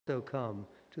also come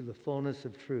to the fullness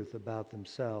of truth about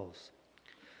themselves.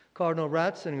 Cardinal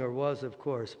Ratzinger was, of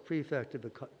course, prefect of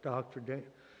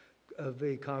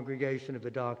the Congregation of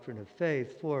the Doctrine of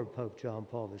Faith for Pope John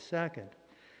Paul II.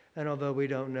 And although we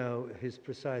don't know his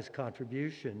precise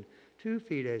contribution to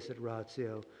Fides et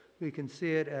Ratio, we can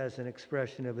see it as an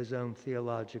expression of his own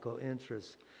theological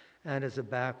interests and as a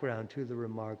background to the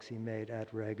remarks he made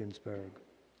at Regensburg.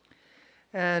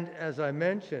 And as I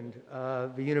mentioned,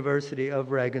 the University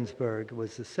of Regensburg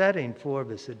was the setting for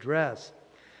this address.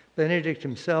 Benedict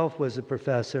himself was a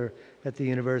professor at the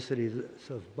universities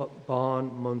of Bonn,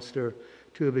 Münster,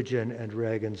 Tübingen, and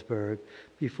Regensburg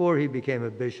before he became a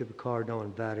bishop, cardinal,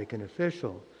 and Vatican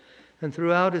official. And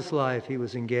throughout his life, he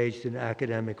was engaged in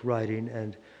academic writing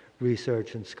and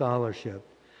research and scholarship.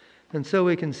 And so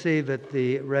we can see that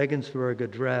the Regensburg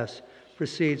Address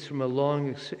proceeds from a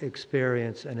long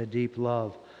experience and a deep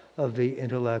love of the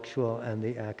intellectual and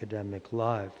the academic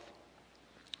life.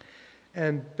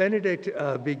 And Benedict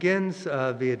begins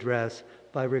the address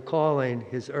by recalling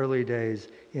his early days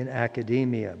in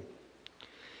academia.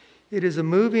 It is a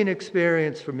moving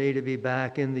experience for me to be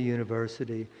back in the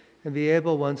university and be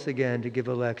able once again to give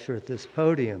a lecture at this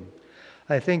podium.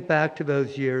 I think back to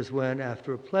those years when,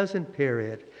 after a pleasant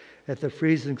period at the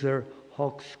Friesinger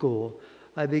Hochschule,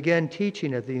 I began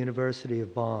teaching at the University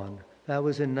of Bonn. That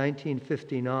was in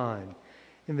 1959,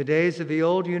 in the days of the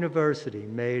old university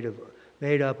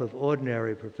made up of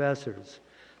ordinary professors.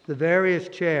 The various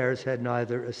chairs had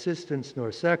neither assistants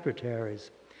nor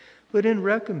secretaries, but in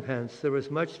recompense there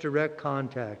was much direct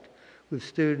contact with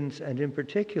students and in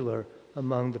particular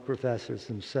among the professors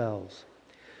themselves.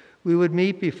 We would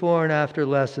meet before and after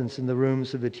lessons in the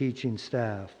rooms of the teaching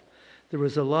staff. There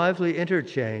was a lively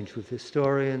interchange with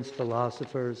historians,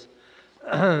 philosophers,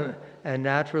 and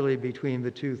naturally between the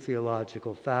two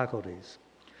theological faculties.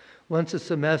 Once a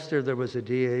semester, there was a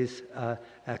dies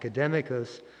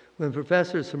academicus, when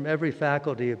professors from every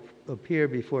faculty appear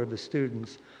before the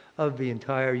students of the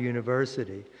entire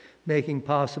university, making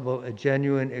possible a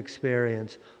genuine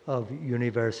experience of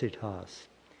universitas.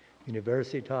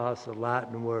 Universitas, a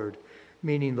Latin word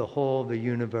meaning the whole of the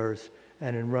universe,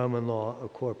 and in Roman law, a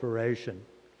corporation.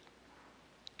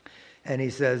 And he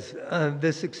says,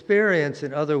 this experience,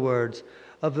 in other words,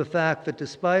 of the fact that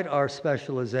despite our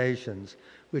specializations,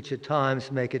 which at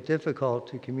times make it difficult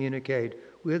to communicate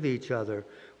with each other,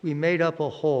 we made up a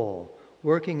whole,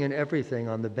 working in everything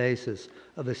on the basis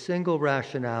of a single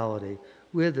rationality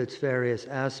with its various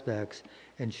aspects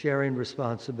and sharing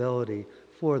responsibility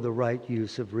for the right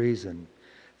use of reason.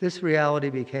 This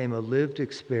reality became a lived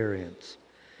experience.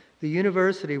 The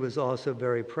university was also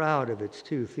very proud of its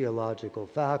two theological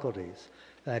faculties.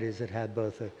 That is, it had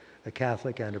both a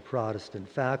Catholic and a Protestant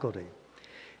faculty.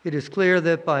 It is clear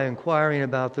that by inquiring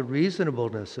about the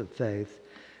reasonableness of faith,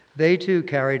 they too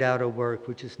carried out a work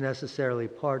which is necessarily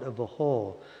part of the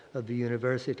whole of the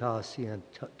Universitas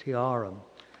Scientiarum,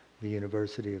 the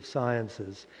University of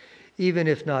Sciences, even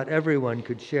if not everyone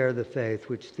could share the faith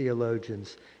which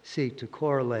theologians seek to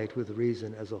correlate with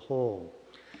reason as a whole.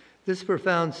 This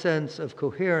profound sense of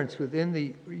coherence within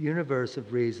the universe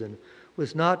of reason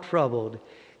was not troubled,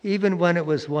 even when it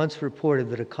was once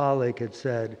reported that a colleague had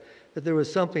said that there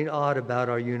was something odd about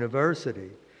our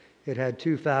university. It had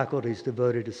two faculties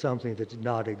devoted to something that did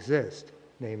not exist,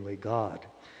 namely God.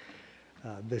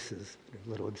 This is a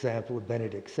little example of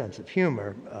Benedict's sense of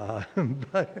humor,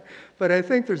 but I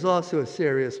think there's also a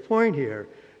serious point here.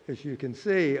 As you can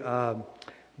see,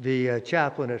 the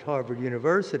chaplain at Harvard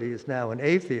University is now an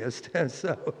atheist, and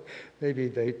so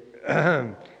maybe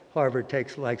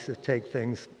Harvard likes to take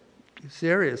things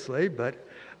seriously, but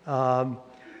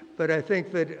I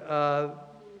think that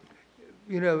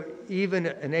even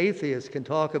an atheist can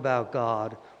talk about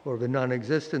God or the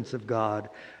non-existence of God,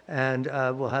 and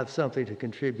will have something to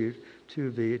contribute to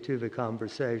the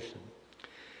conversation.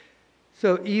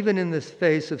 So even in this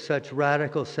face of such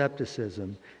radical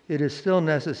skepticism, it is still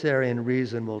necessary and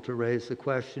reasonable to raise the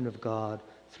question of God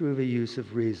through the use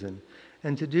of reason,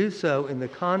 and to do so in the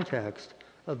context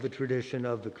of the tradition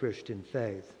of the Christian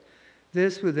faith.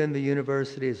 This, within the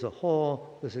university as a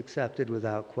whole, was accepted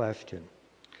without question.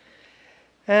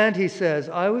 And he says,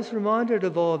 I was reminded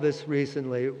of all this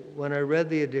recently when I read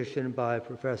the edition by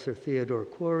Professor Theodor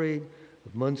Kurig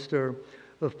of Münster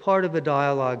of part of the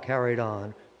dialogue carried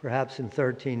on, perhaps in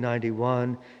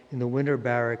 1391, in the winter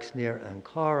barracks near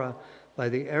Ankara by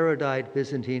the erudite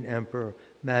Byzantine Emperor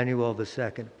Manuel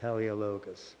II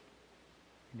Palaeologus,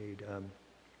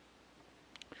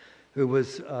 who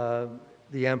was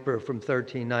the emperor from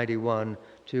 1391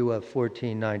 to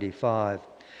 1495.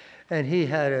 And he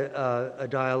had a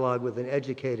dialogue with an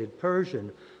educated Persian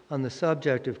on the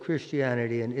subject of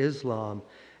Christianity and Islam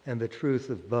and the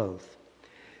truth of both.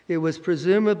 It was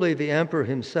presumably the emperor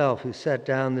himself who set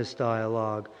down this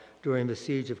dialogue during the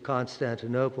siege of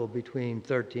Constantinople between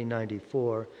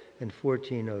 1394 and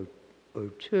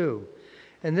 1402,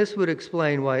 and this would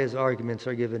explain why his arguments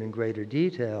are given in greater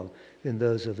detail than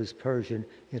those of his Persian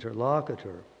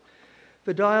interlocutor.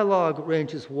 The dialogue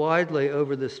ranges widely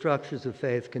over the structures of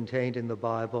faith contained in the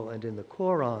Bible and in the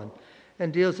Quran,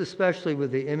 and deals especially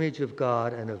with the image of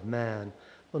God and of man,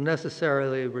 while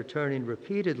necessarily returning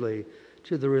repeatedly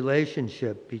to the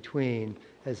relationship between,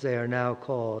 as they are now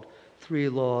called, three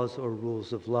laws or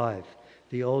rules of life: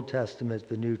 the Old Testament,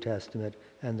 the New Testament,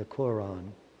 and the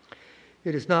Quran.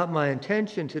 It is not my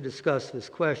intention to discuss this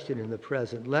question in the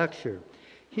present lecture.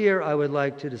 Here I would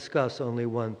like to discuss only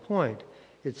one point,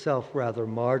 itself rather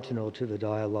marginal to the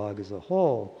dialogue as a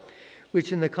whole,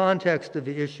 which in the context of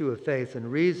the issue of faith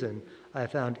and reason I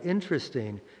found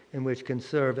interesting and which can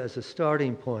serve as a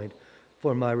starting point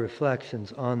for my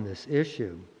reflections on this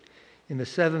issue. In the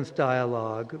seventh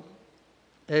dialogue,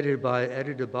 edited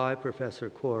by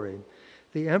Professor Corey,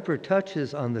 the emperor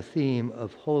touches on the theme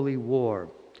of holy war.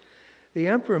 The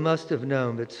emperor must have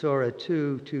known that Surah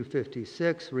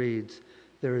 2:256 reads,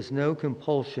 "There is no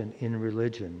compulsion in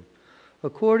religion."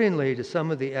 Accordingly to some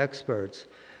of the experts,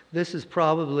 this is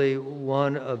probably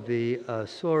one of the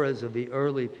surahs of the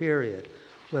early period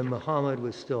when Muhammad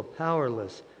was still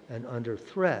powerless and under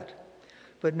threat.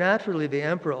 But naturally, the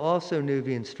emperor also knew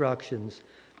the instructions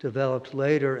developed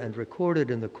later and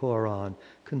recorded in the Quran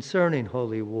concerning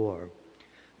holy war.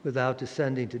 Without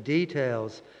descending to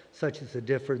details, such as the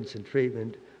difference in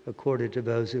treatment accorded to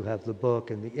those who have the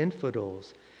book and the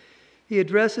infidels, he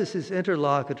addresses his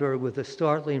interlocutor with a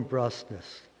startling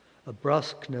brusqueness, a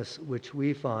brusqueness which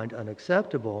we find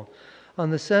unacceptable,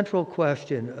 on the central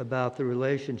question about the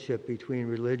relationship between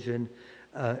religion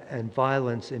and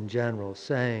violence in general,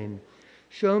 saying,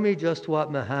 "Show me just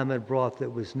what Muhammad brought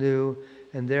that was new,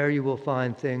 and there you will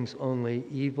find things only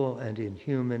evil and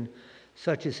inhuman,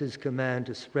 such as his command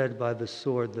to spread by the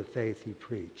sword the faith he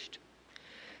preached."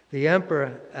 The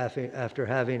emperor, after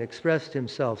having expressed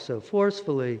himself so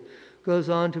forcefully, goes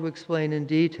on to explain in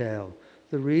detail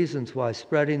the reasons why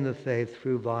spreading the faith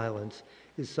through violence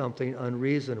is something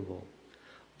unreasonable.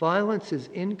 Violence is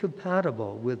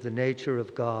incompatible with the nature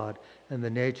of God and the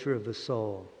nature of the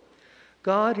soul.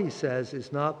 God, he says,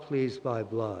 is not pleased by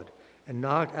blood, and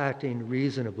not acting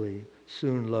reasonably,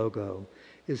 sun logo,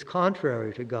 is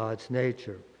contrary to God's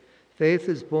nature. Faith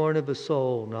is born of the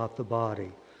soul, not the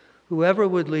body. Whoever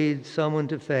would lead someone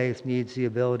to faith needs the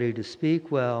ability to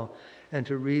speak well and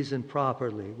to reason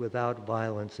properly without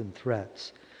violence and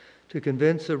threats. To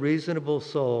convince a reasonable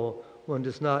soul, one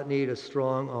does not need a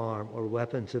strong arm or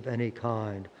weapons of any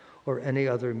kind or any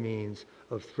other means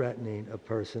of threatening a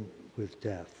person with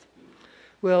death.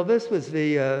 Well, this was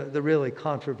the really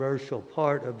controversial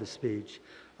part of the speech,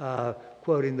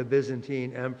 quoting the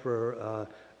Byzantine emperor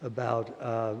about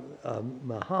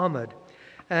Muhammad.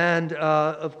 And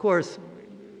of course,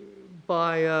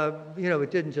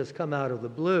 it didn't just come out of the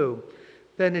blue.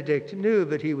 Benedict knew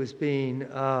that he was being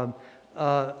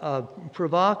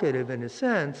provocative in a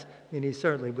sense. I mean, he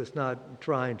certainly was not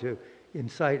trying to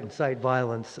incite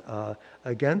violence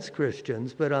against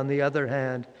Christians, but on the other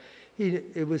hand,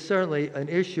 it was certainly an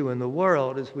issue in the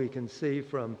world, as we can see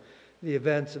from the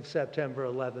events of September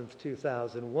 11th,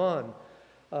 2001,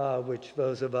 which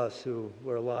those of us who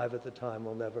were alive at the time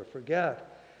will never forget,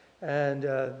 and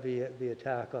the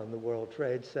attack on the World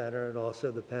Trade Center and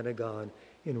also the Pentagon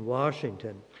in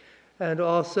Washington. And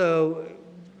also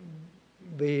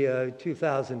the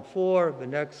 2004, the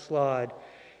next slide,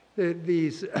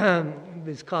 these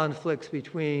conflicts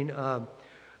between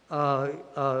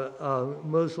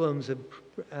Muslims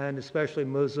and especially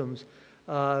Muslims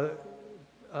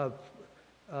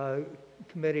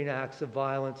committing acts of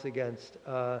violence against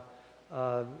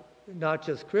not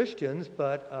just Christians,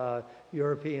 but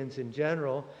Europeans in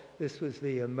general. This was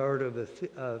the murder of a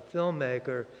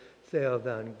filmmaker, Theo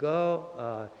van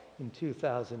Gogh, in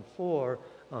 2004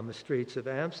 on the streets of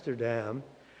Amsterdam.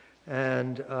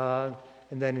 And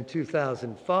then in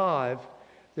 2005,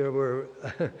 there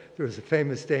was a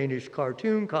famous Danish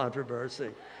cartoon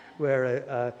controversy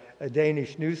where a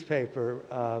Danish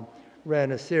newspaper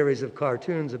ran a series of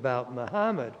cartoons about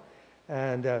Muhammad.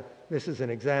 And this is an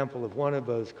example of one of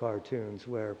those cartoons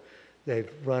where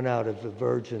they've run out of the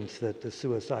virgins that the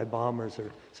suicide bombers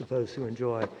are supposed to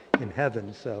enjoy in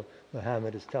heaven. So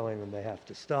Muhammad is telling them they have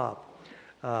to stop.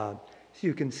 So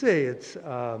you can see it's,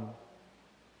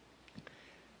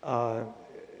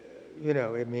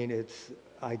 it's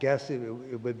I guess it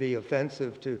would be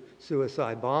offensive to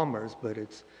suicide bombers, but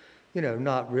it's,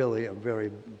 not really a very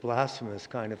blasphemous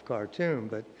kind of cartoon.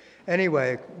 But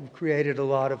anyway, it created a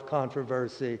lot of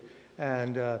controversy,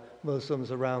 and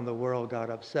Muslims around the world got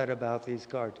upset about these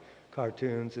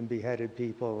cartoons and beheaded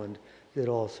people and did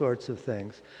all sorts of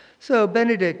things. So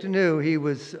Benedict knew he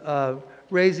was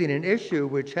raising an issue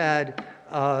which had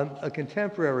a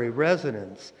contemporary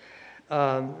resonance.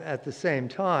 At the same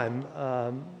time,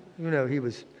 he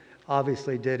was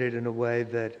obviously did it in a way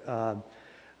that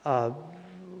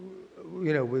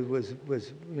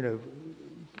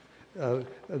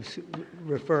was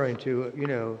referring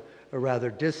to a rather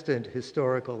distant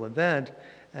historical event,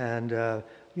 and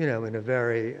in a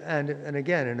very and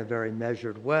again in a very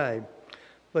measured way.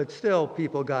 But still,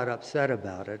 people got upset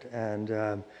about it, and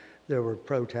there were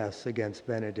protests against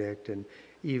Benedict, and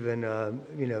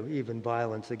even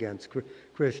violence against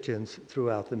Christians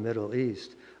throughout the Middle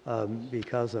East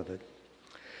because of it.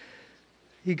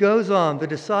 He goes on, the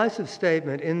decisive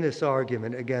statement in this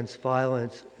argument against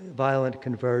violent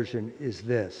conversion is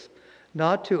this: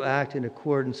 not to act in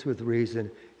accordance with reason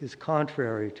is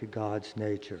contrary to God's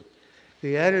nature.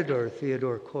 The editor,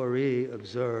 Theodore Corey,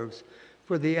 observes,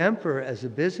 for the emperor as a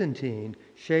Byzantine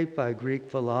shaped by Greek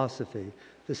philosophy,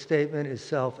 the statement is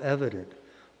self-evident.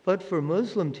 But for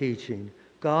Muslim teaching,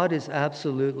 God is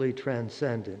absolutely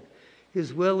transcendent.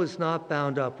 His will is not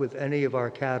bound up with any of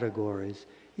our categories,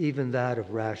 even that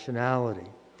of rationality.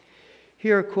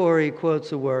 Here, Corey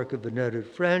quotes a work of the noted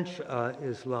French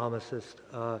Islamicist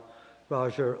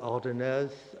Roger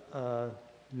Aldanez,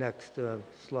 next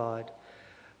slide,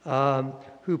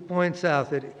 who points out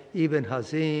that Ibn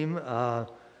Hazim,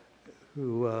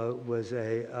 who was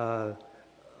a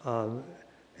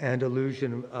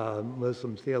Andalusian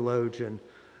Muslim theologian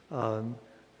who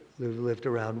lived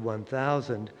around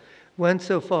 1000, went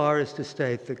so far as to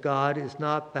state that God is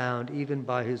not bound even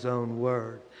by his own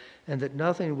word, and that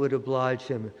nothing would oblige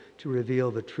him to reveal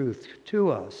the truth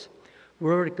to us.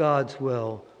 Were it God's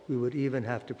will, we would even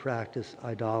have to practice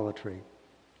idolatry.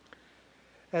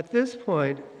 At this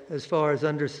point, as far as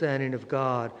understanding of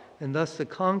God, and thus the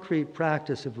concrete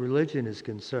practice of religion is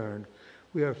concerned,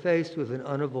 we are faced with an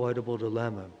unavoidable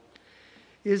dilemma.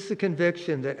 Is the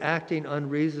conviction that acting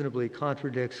unreasonably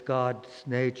contradicts God's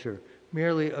nature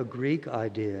merely a Greek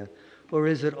idea, or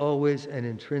is it always and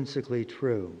intrinsically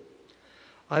true?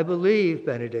 I believe,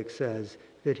 Benedict says,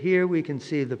 that here we can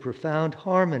see the profound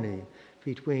harmony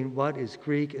between what is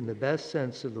Greek in the best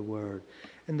sense of the word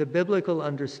and the biblical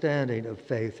understanding of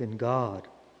faith in God.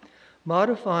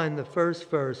 Modifying the first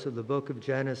verse of the book of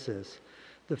Genesis,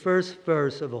 the first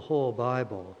verse of the whole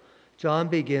Bible, John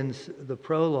begins the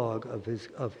prologue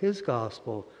of his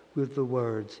gospel with the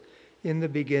words, "In the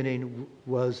beginning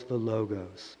was the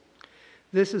Logos."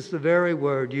 This is the very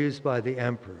word used by the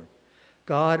emperor.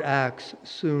 God acts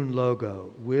sun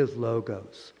logo, with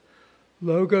Logos.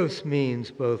 Logos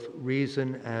means both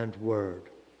reason and word.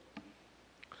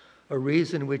 A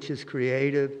reason which is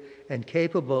creative and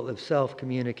capable of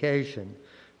self-communication,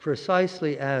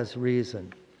 precisely as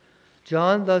reason.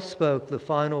 John thus spoke the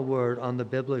final word on the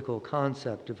biblical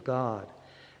concept of God.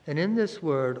 And in this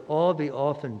word, all the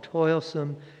often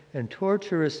toilsome and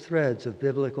torturous threads of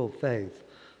biblical faith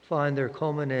find their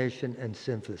culmination and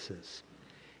synthesis.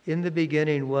 In the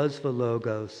beginning was the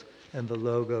Logos, and the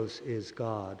Logos is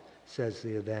God, says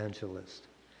the evangelist.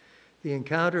 The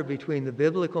encounter between the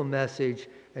biblical message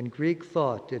and Greek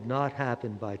thought did not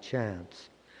happen by chance.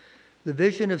 The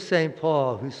vision of St.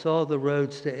 Paul, who saw the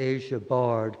roads to Asia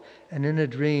barred and in a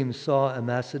dream saw a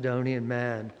Macedonian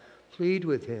man plead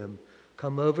with him,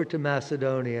 "Come over to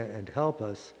Macedonia and help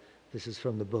us." This is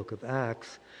from the book of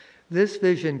Acts. This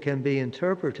vision can be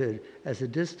interpreted as a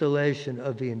distillation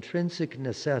of the intrinsic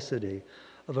necessity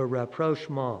of a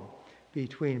rapprochement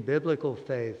between biblical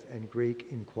faith and Greek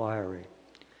inquiry.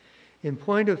 In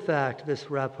point of fact, this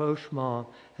rapprochement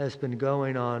has been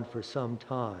going on for some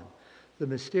time. The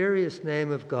mysterious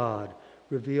name of God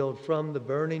revealed from the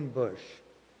burning bush.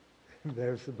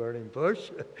 There's the burning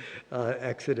bush,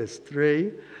 Exodus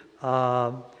 3,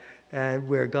 and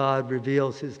where God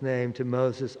reveals his name to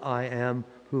Moses, "I am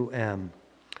who am."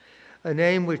 A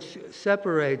name which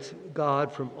separates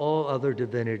God from all other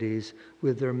divinities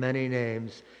with their many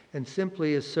names and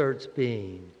simply asserts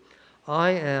being.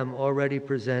 "I am" already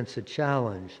presents a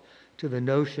challenge to the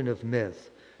notion of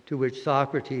myth, to which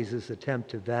Socrates'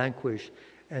 attempt to vanquish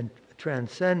and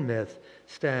transcend myth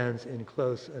stands in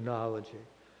close analogy.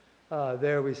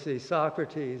 There we see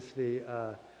Socrates,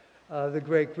 the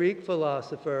great Greek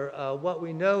philosopher. What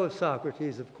we know of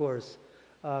Socrates, of course,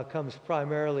 comes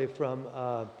primarily from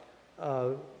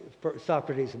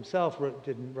Socrates himself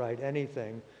didn't write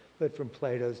anything, but from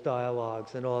Plato's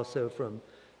dialogues and also from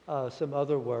some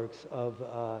other works of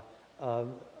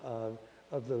the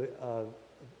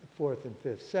 4th and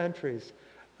 5th centuries.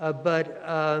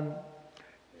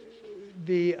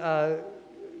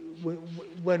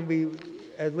 When we,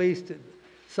 at least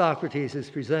Socrates is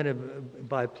presented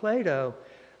by Plato,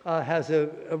 has a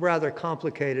rather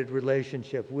complicated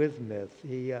relationship with myth.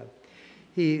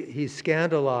 He's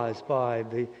scandalized by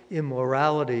the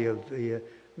immorality of the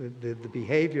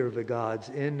behavior of the gods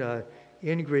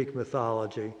in Greek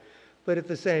mythology, but at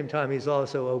the same time he's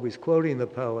also always quoting the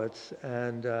poets,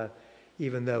 and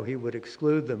even though he would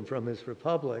exclude them from his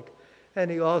Republic, and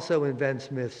he also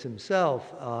invents myths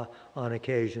himself on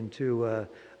occasion to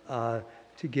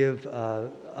give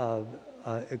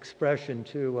expression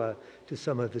to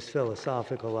some of his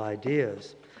philosophical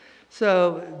ideas.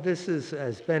 So this is,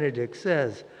 as Benedict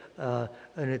says, an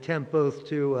attempt both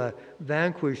to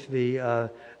vanquish the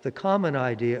common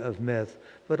idea of myth,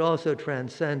 but also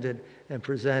transcend it and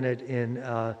present it in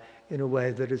a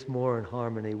way that is more in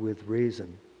harmony with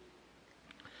reason.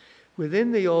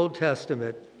 Within the Old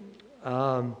Testament,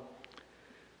 the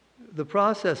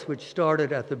process which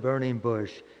started at the burning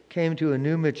bush came to a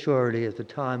new maturity at the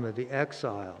time of the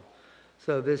exile.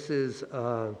 So this is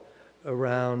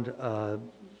around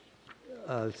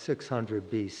 600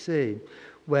 BC,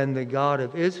 when the God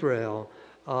of Israel,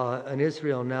 and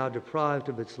Israel now deprived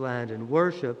of its land and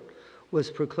worship,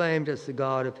 was proclaimed as the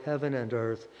God of heaven and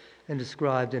earth and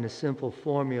described in a simple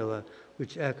formula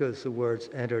which echoes the words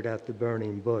entered at the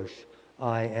burning bush,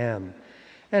 I am.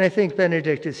 And I think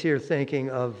Benedict is here thinking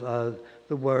of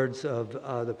the words of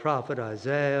the prophet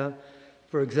Isaiah.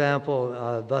 For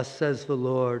example, thus says the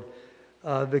Lord,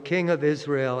 the King of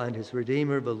Israel and his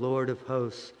Redeemer, the Lord of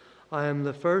hosts, I am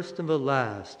the first and the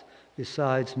last.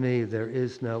 Besides me, there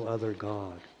is no other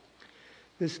God.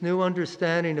 This new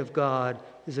understanding of God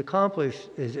is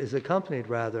accompanied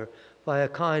by a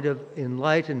kind of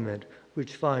enlightenment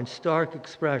which finds stark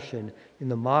expression in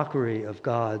the mockery of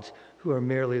gods who are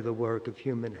merely the work of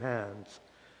human hands.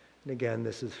 And again,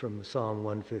 this is from Psalm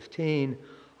 115.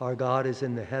 Our God is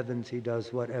in the heavens, he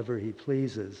does whatever he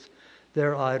pleases.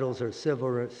 Their idols are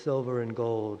silver and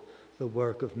gold, the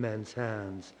work of men's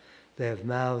hands. They have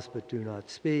mouths but do not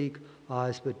speak,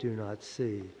 eyes but do not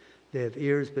see. They have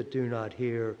ears but do not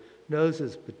hear,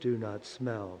 noses but do not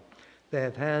smell. They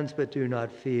have hands but do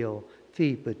not feel,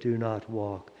 feet but do not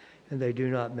walk, and they do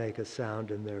not make a sound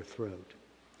in their throat.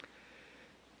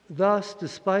 Thus,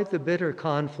 despite the bitter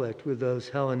conflict with those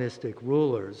Hellenistic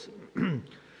rulers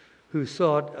who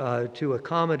sought to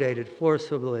accommodate it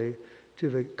forcibly to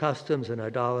the customs and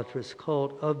idolatrous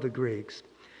cult of the Greeks,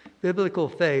 biblical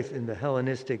faith in the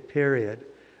Hellenistic period,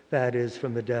 that is,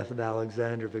 from the death of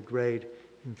Alexander the Great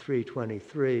in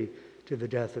 323 to the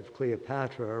death of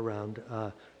Cleopatra around,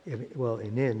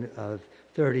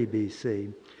 30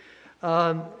 BC,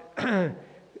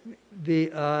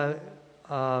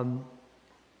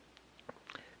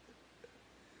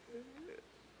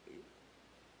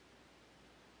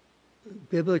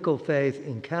 biblical faith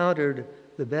encountered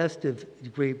the best of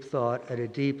Greek thought at a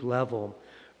deep level,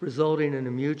 resulting in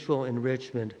a mutual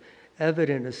enrichment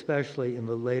evident especially in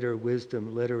the later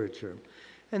wisdom literature.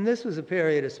 And this was a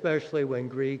period especially when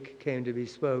Greek came to be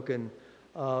spoken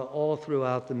all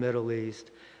throughout the Middle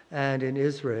East and in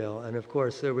Israel. And of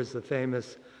course, there was the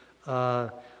famous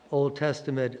Old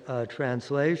Testament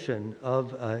translation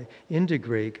into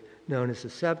Greek known as the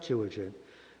Septuagint,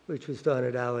 which was done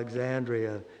at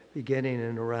Alexandria beginning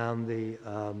in around the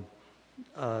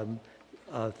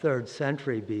 3rd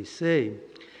century BC.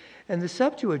 And the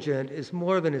Septuagint is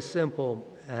more than a simple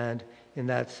and, in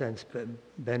that sense,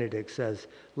 Benedict says,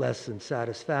 less than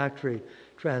satisfactory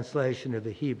translation of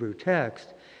the Hebrew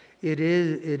text. It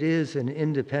is an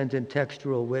independent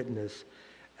textual witness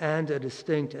and a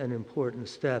distinct and important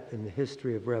step in the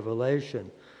history of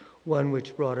Revelation, one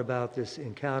which brought about this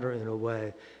encounter in a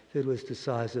way that was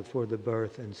decisive for the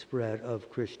birth and spread of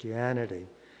Christianity.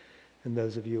 And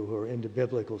those of you who are into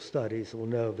biblical studies will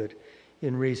know that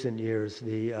in recent years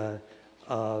the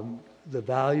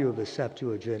value of the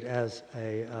Septuagint as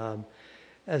an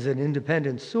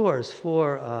independent source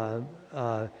for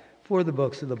the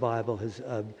books of the Bible has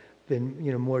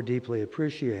been more deeply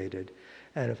appreciated,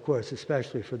 and of course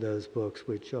especially for those books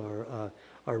which are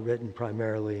written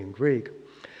primarily in Greek.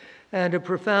 And a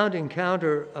profound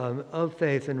encounter of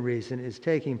faith and reason is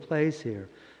taking place here,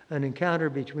 an encounter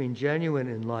between genuine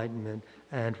enlightenment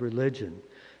and religion.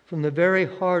 From the very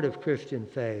heart of Christian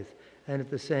faith, and at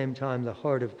the same time the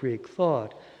heart of Greek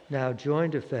thought, now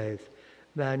joined to faith,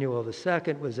 Manuel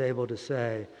II was able to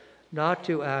say, Not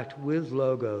to act with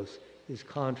logos is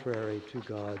contrary to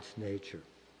God's nature.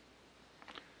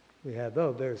 We have,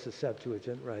 there's the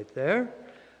Septuagint right there.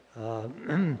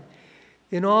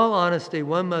 In all honesty,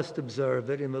 one must observe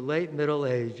that in the late Middle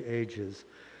Ages,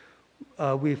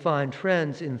 we find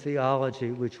trends in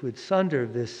theology which would sunder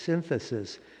this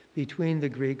synthesis between the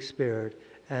Greek spirit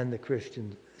and the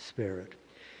Christian spirit.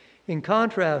 In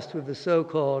contrast with the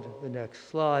so-called, the next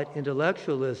slide,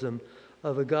 intellectualism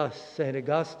of St.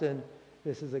 Augustine,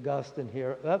 this is Augustine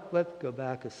here. Let's go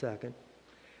back a second.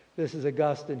 This is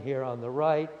Augustine here on the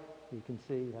right. You can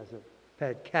see he has a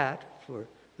pet cat, for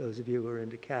those of you who are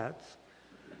into cats.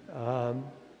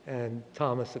 And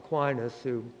Thomas Aquinas,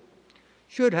 who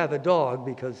should have a dog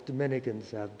because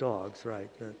Dominicans have dogs, right?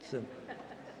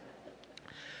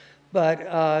 But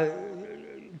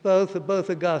both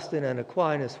Augustine and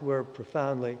Aquinas were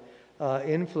profoundly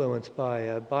influenced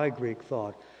by Greek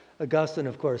thought. Augustine,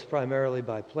 of course, primarily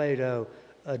by Plato,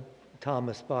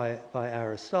 Thomas by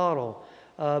Aristotle,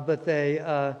 but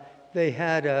they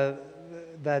had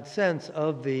that sense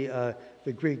of the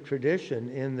Greek tradition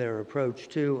in their approach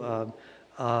to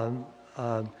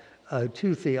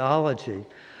theology.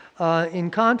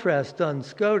 In contrast, Duns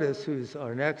Scotus, who's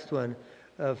our next one,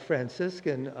 a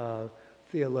Franciscan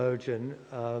theologian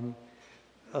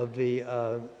of the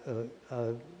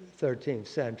 13th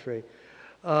century,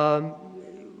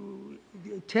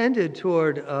 tended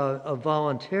toward a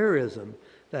voluntarism,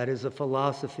 that is, a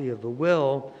philosophy of the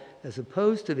will, as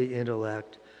opposed to the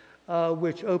intellect,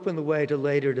 which opened the way to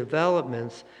later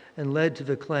developments and led to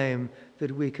the claim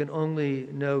that we can only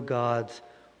know God's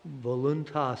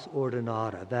voluntas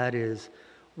ordinata, that is,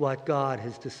 what God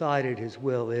has decided his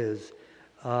will is,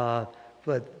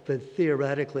 but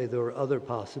theoretically there are other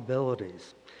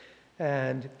possibilities.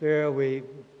 And there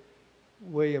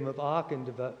William of Ockham,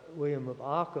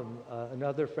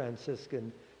 another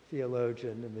Franciscan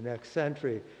theologian in the next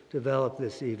century, developed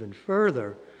this even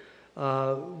further.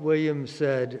 William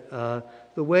said,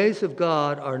 the ways of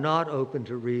God are not open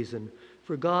to reason,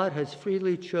 for God has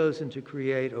freely chosen to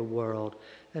create a world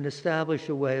and establish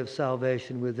a way of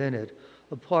salvation within it,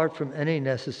 apart from any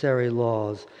necessary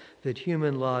laws that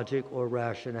human logic or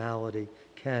rationality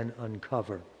can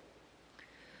uncover.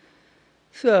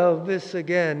 So this,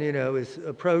 again, is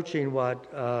approaching what,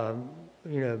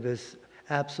 this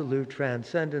absolute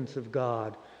transcendence of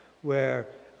God, where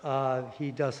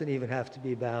he doesn't even have to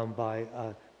be bound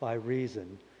by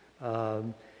reason.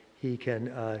 He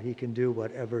can do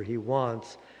whatever he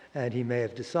wants, and he may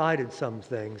have decided some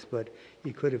things, but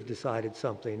he could have decided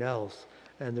something else,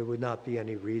 and there would not be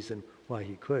any reason why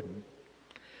he couldn't.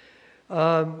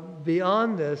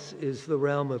 Beyond this is the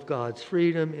realm of God's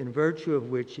freedom, in virtue of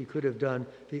which he could have done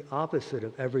the opposite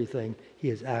of everything he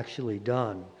has actually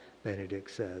done,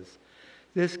 Benedict says.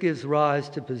 This gives rise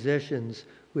to positions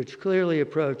which clearly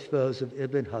approach those of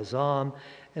Ibn Hazm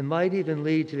and might even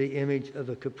lead to the image of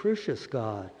a capricious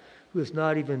God who is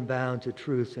not even bound to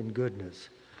truth and goodness.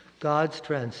 God's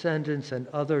transcendence and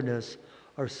otherness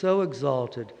are so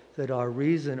exalted that our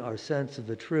reason, our sense of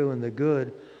the true and the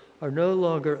good, are no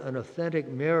longer an authentic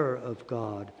mirror of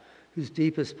God, whose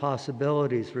deepest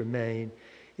possibilities remain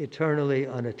eternally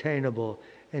unattainable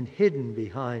and hidden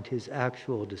behind his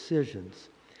actual decisions.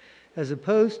 As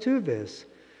opposed to this,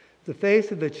 the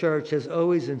faith of the Church has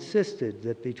always insisted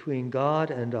that between God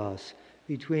and us,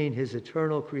 between his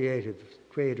eternal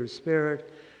creator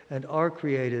spirit and our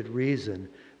created reason,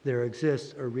 there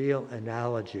exists a real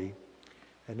analogy.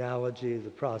 Analogy, the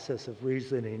process of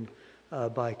reasoning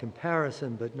by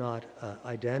comparison, but not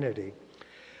identity,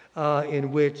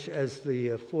 in which, as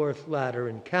the Fourth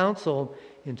Lateran Council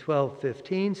in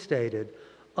 1215 stated,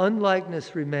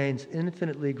 unlikeness remains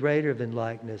infinitely greater than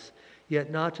likeness,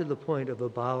 yet not to the point of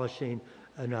abolishing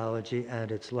analogy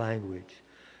and its language.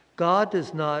 God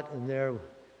does not, and there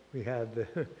we have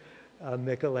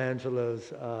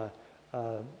Michelangelo's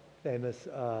famous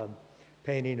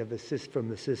painting from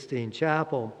the Sistine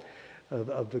Chapel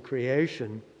of the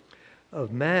creation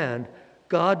of man.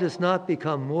 God does not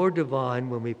become more divine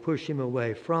when we push him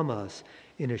away from us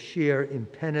in a sheer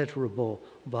impenetrable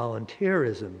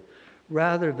volunteerism.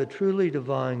 Rather, the truly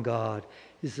divine God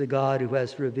is the God who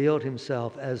has revealed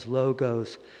himself as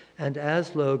Logos, and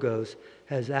as Logos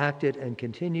has acted and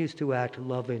continues to act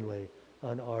lovingly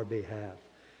on our behalf.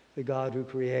 The God who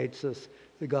creates us,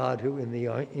 the God who in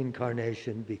the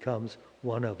incarnation becomes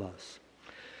one of us.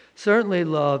 Certainly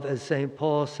love, as St.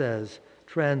 Paul says,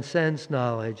 transcends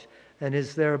knowledge and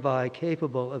is thereby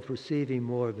capable of receiving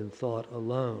more than thought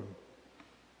alone.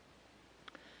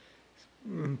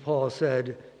 Paul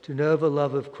said, to know the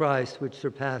love of Christ which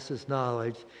surpasses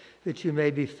knowledge, that you may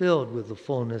be filled with the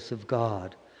fullness of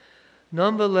God.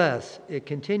 Nonetheless, it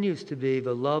continues to be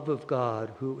the love of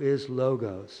God who is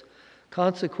Logos.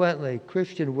 Consequently,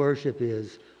 Christian worship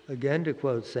is, again to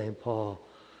quote St. Paul,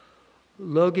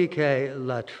 logike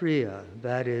latria,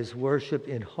 that is, worship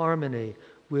in harmony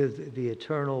with the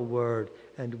eternal Word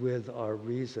and with our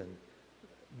reason,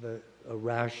 a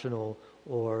rational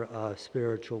or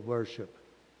spiritual worship.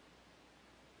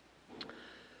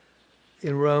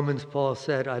 In Romans, Paul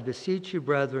said, I beseech you,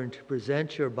 brethren, to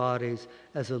present your bodies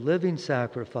as a living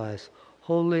sacrifice,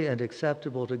 holy and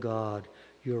acceptable to God,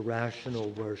 your rational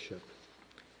worship.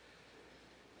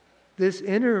 This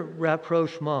inner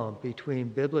rapprochement between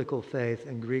biblical faith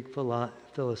and Greek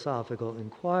philosophical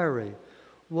inquiry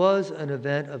was an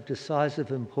event of decisive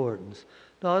importance,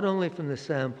 not only from the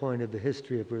standpoint of the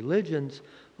history of religions,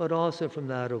 but also from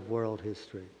that of world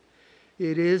history.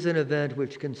 It is an event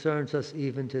which concerns us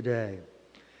even today.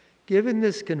 Given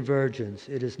this convergence,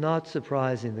 it is not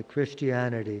surprising that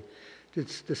Christianity,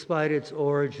 despite its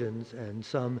origins and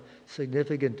some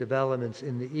significant developments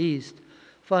in the East,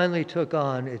 finally took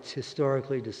on its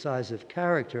historically decisive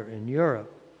character in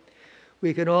Europe.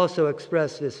 We can also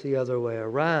express this the other way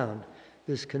around.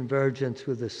 This convergence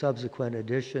with the subsequent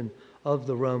addition of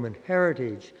the Roman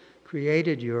heritage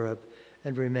created Europe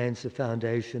and remains the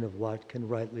foundation of what can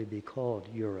rightly be called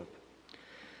Europe.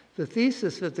 The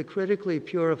thesis that the critically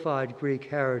purified Greek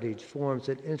heritage forms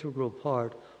an integral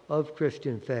part of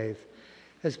Christian faith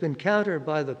has been countered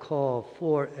by the call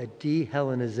for a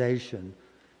de-Hellenization,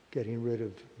 getting rid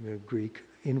of Greek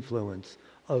influence,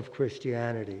 of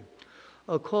Christianity,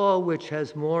 a call which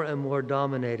has more and more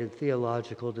dominated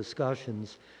theological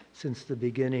discussions since the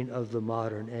beginning of the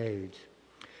modern age.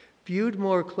 Viewed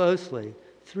more closely,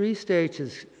 three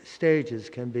stages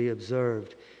can be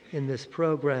observed in this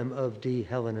program of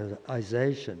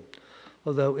de-Hellenization.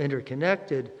 Although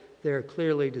interconnected, they are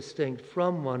clearly distinct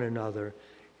from one another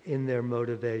in their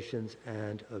motivations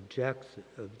and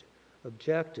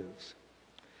objectives.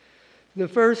 The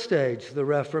first stage, the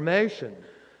Reformation,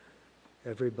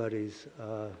 everybody's,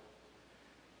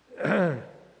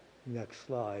 next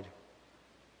slide,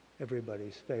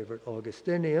 everybody's favorite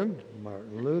Augustinian,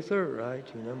 Martin Luther, right,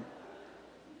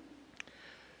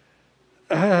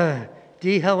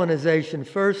 De-Hellenization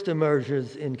first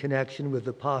emerges in connection with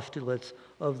the postulates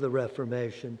of the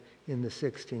Reformation in the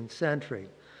 16th century.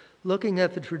 Looking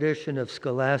at the tradition of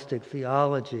scholastic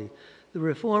theology, the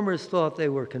Reformers thought they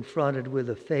were confronted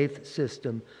with a faith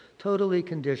system totally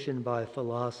conditioned by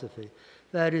philosophy,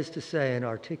 that is to say, an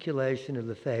articulation of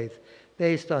the faith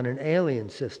based on an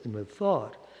alien system of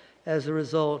thought. As a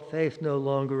result, faith no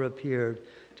longer appeared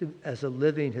as a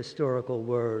living historical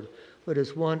word, but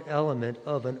as one element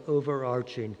of an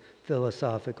overarching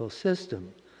philosophical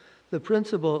system. The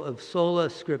principle of sola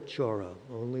scriptura,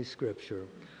 only Scripture,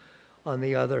 on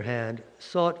the other hand,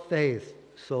 sought faith,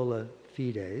 sola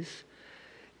fides,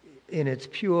 in its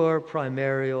pure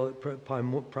primordial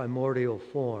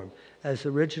form, as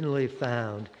originally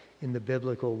found in the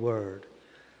biblical word.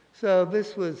 So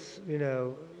this was,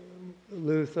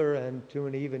 Luther, and to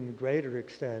an even greater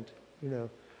extent,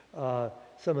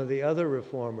 some of the other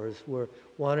reformers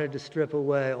wanted to strip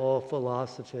away all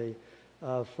philosophy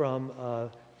from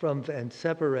and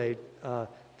separate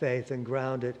faith and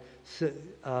ground it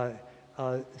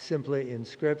simply in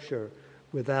Scripture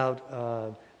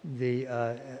without the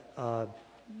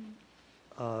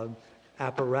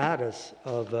apparatus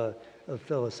of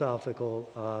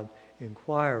philosophical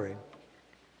inquiry.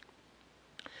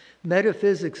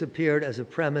 Metaphysics appeared as a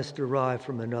premise derived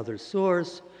from another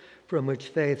source, from which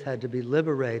faith had to be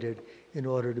liberated in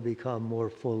order to become more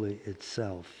fully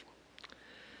itself.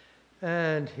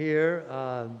 And here,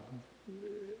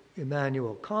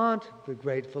 Immanuel Kant, the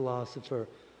great philosopher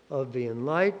of the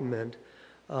Enlightenment,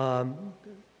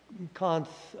 Kant's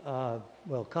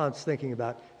thinking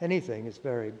about anything is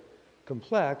very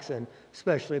complex, and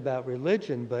especially about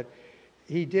religion, but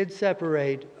he did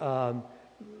separate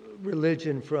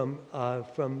religion from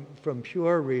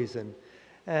pure reason.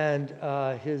 And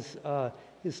his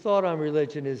thought on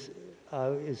religion is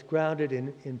grounded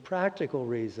in practical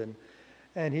reason.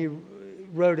 And he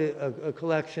wrote a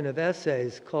collection of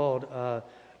essays called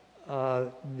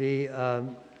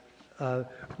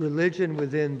Religion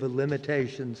Within the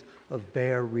Limitations of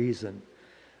Bare Reason.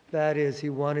 That is, he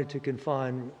wanted to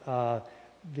confine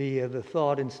the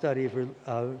thought and study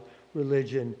of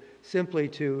religion simply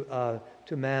to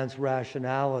man's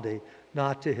rationality,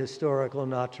 not to historical,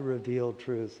 not to revealed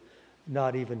truth,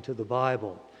 not even to the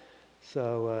Bible.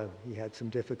 So he had some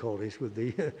difficulties with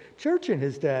the church in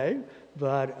his day,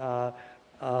 but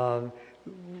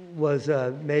was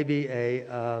maybe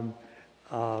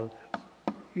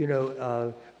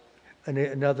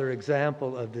another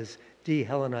example of this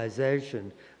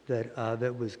de-Hellenization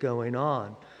that was going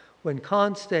on. When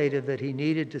Kant stated that he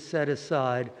needed to set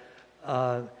aside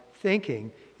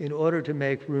thinking in order to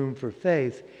make room for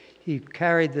faith, he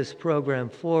carried this program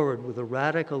forward with a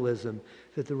radicalism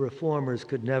that the reformers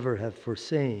could never have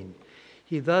foreseen.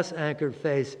 He thus anchored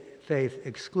faith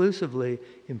exclusively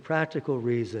in practical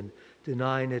reason,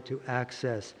 denying it to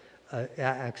access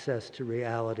to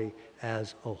reality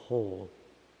as a whole.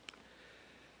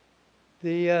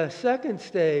 The second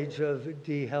stage of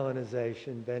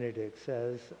de-Hellenization, Benedict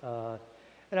says,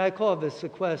 and I call this the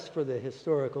quest for the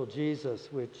historical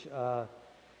Jesus, which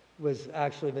was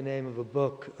actually the name of a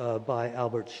book by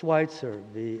Albert Schweitzer,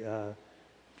 the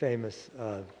famous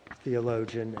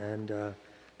theologian and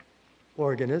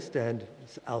organist and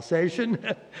Alsatian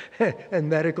and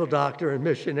medical doctor and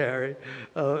missionary,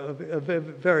 a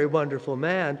very wonderful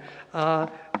man.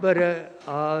 But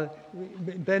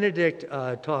Benedict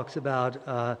talks about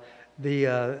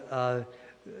the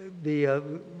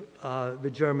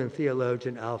German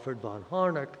theologian Alfred von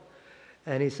Harnack,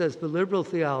 and he says the liberal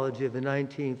theology of the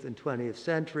 19th and 20th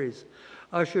centuries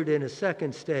ushered in a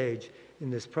second stage in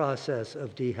this process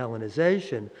of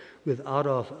de-Hellenization, with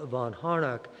Adolf von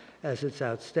Harnack as its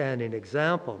outstanding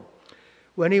example.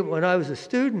 When I was a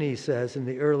student, he says, in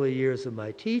the early years of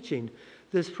my teaching,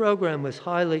 this program was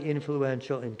highly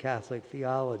influential in Catholic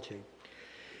theology.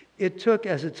 It took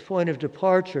as its point of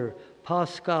departure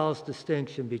Pascal's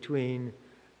distinction between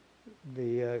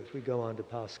if we go on to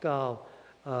Pascal,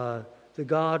 the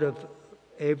God of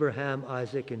Abraham,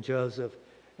 Isaac, and Joseph,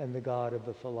 and the God of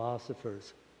the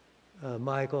philosophers.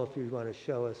 Michael, if you want to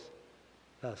show us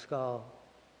Pascal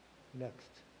next.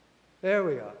 There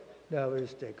we are. No,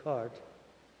 there's Descartes.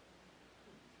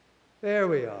 There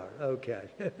we are. Okay.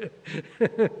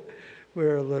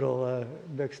 We're a little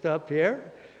mixed up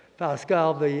here.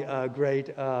 Pascal, the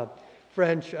great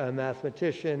French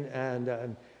mathematician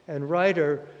and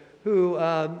writer, who,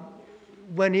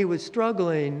 when he was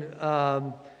struggling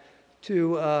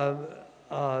to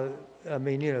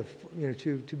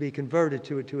be converted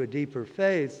to a deeper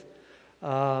faith,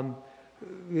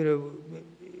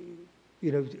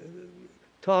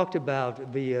 talked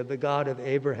about the God of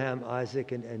Abraham,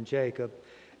 Isaac, and Jacob,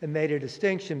 and made a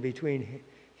distinction between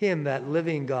him, that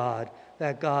living God,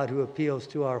 that God who appeals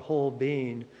to our whole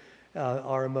being,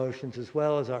 our emotions as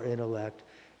well as our intellect,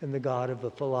 and the God of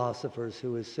the philosophers,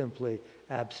 who is simply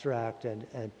abstract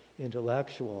and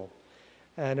intellectual.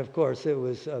 And of course, it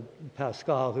was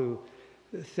Pascal who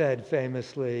said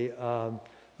famously,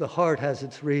 the heart has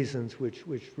its reasons,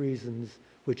 which reason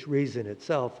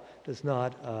itself does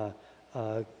not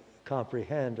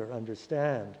comprehend or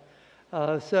understand.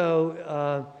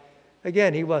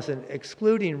 Again, he wasn't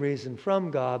excluding reason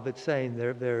from God, but saying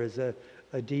there is a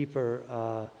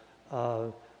deeper,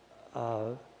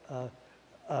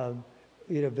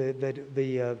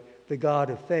 the God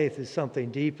of faith is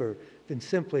something deeper than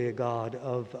simply a God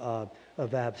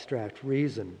of abstract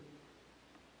reason.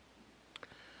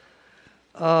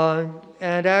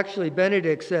 And actually,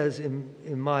 Benedict says in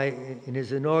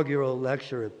his inaugural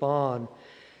lecture at Bonn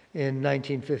in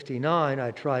 1959,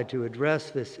 I tried to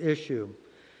address this issue.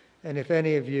 And if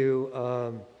any of you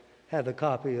have a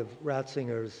copy of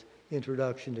Ratzinger's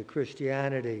Introduction to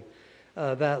Christianity,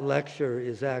 that lecture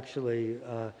is actually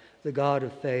The God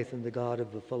of Faith and the God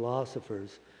of the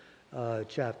Philosophers,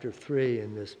 chapter 3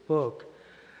 in this book.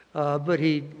 But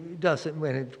he doesn't,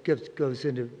 when it goes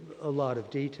into a lot of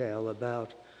detail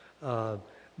about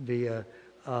the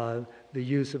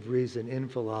use of reason in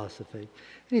philosophy. And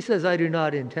he says, I do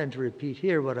not intend to repeat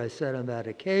here what I said on that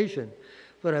occasion,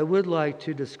 but I would like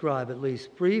to describe, at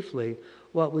least briefly,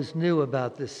 what was new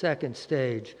about this second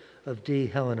stage of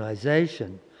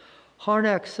de-Hellenization.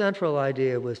 Harnack's central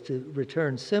idea was to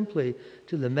return simply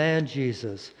to the man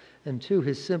Jesus and to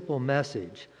his simple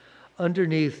message,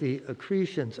 underneath the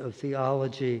accretions of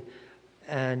theology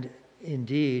and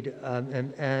indeed of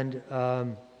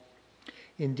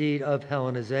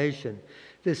Hellenization.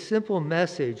 This simple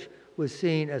message was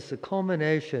seen as the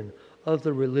culmination of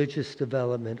the religious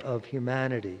development of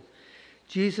humanity.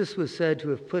 Jesus was said to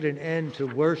have put an end to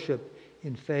worship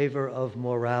in favor of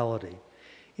morality.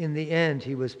 In the end,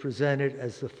 he was presented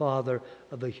as the father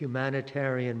of a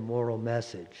humanitarian moral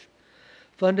message.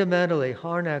 Fundamentally,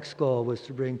 Harnack's goal was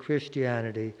to bring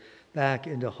Christianity back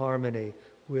into harmony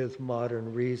with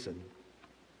modern reason.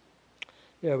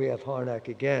 There we have Harnack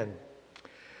again.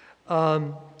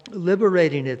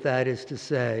 Liberating it, that is to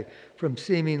say, from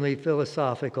seemingly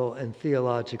philosophical and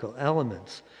theological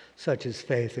elements, such as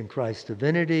faith in Christ's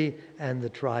divinity and the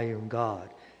triune God.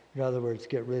 In other words,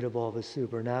 get rid of all the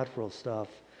supernatural stuff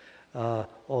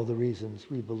all the reasons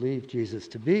we believe Jesus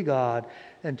to be God,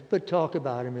 but talk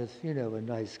about him as, a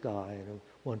nice guy and a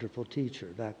wonderful teacher,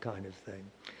 that kind of thing.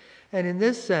 And in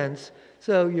this sense,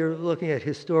 so you're looking at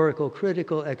historical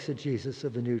critical exegesis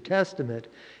of the New Testament,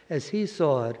 as he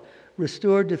saw it,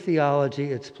 restored to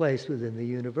theology its place within the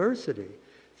university.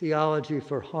 Theology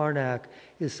for Harnack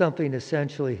is something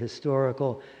essentially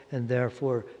historical and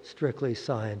therefore strictly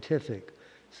scientific.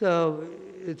 So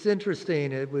it's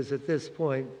interesting, it was at this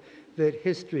point that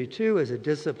history too as a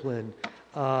discipline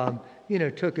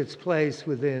took its place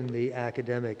within the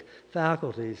academic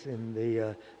faculties in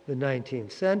the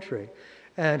 19th century.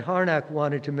 And Harnack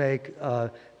wanted to make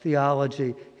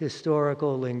theology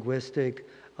historical, linguistic,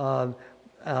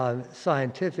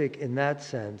 scientific in that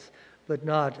sense, but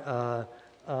not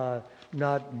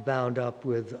bound up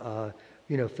with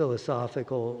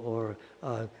philosophical or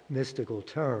mystical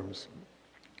terms.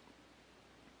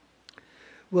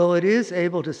 Well, it is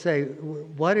able to say,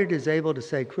 what it is able to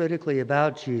say critically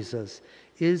about Jesus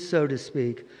is, so to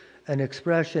speak, an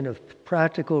expression of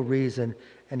practical reason,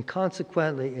 and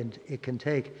consequently it can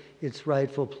take its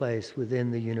rightful place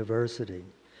within the university.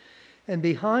 And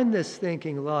behind this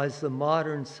thinking lies the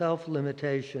modern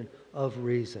self-limitation of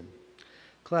reason,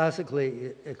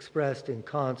 classically expressed in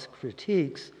Kant's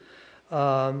critiques,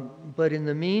 but in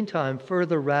the meantime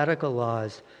further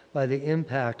radicalized by the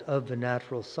impact of the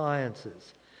natural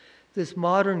sciences. This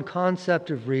modern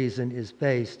concept of reason is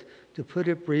based, to put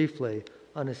it briefly,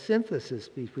 on a synthesis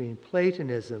between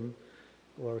Platonism,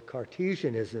 or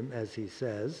Cartesianism, as he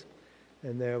says,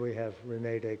 and there we have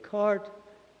René Descartes.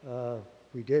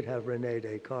 We did have René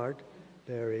Descartes.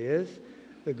 There he is,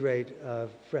 the great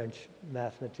French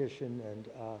mathematician and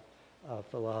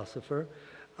philosopher.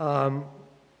 A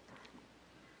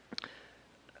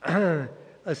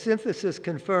synthesis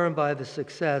confirmed by the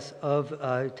success of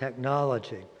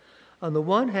technology. On the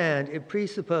one hand, it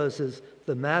presupposes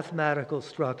the mathematical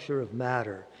structure of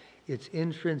matter, its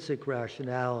intrinsic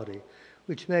rationality,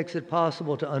 which makes it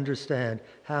possible to understand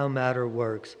how matter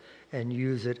works and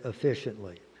use it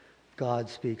efficiently. God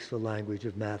speaks the language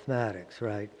of mathematics,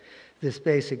 right? This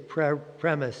basic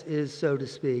premise is, so to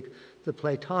speak, the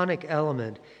Platonic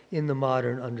element in the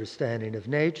modern understanding of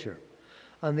nature.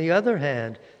 On the other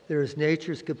hand, there is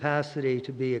nature's capacity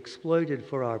to be exploited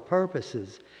for our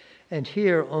purposes, and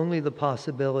here only the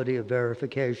possibility of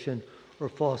verification or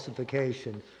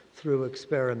falsification through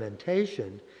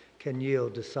experimentation can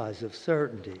yield decisive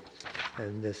certainty,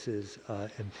 and this is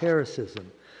empiricism.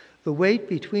 The weight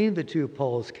between the two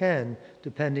poles can,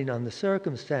 depending on the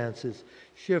circumstances,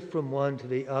 shift from one to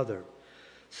the other.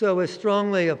 So as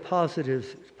strongly a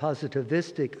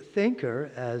positivistic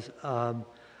thinker as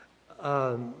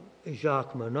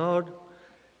Jacques Monod,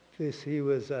 he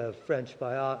was a French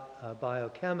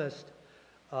biochemist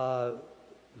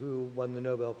who won the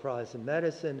Nobel Prize in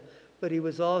Medicine, but he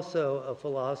was also a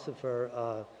philosopher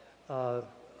of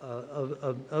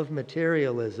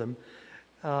materialism,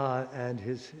 and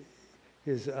his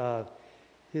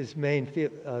main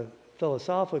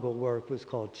philosophical work was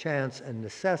called Chance and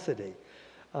Necessity,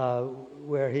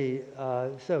 where he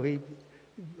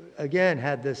again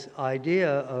had this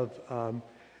idea of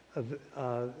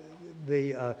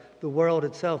the world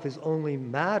itself is only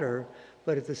matter,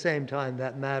 but at the same time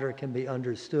that matter can be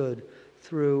understood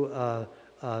through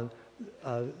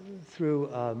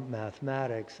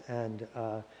mathematics and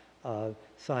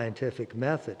scientific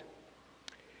method.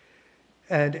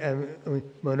 And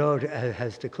Monod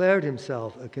has declared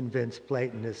himself a convinced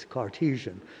Platonist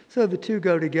Cartesian. So the two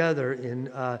go together in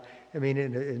a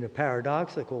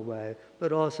paradoxical way,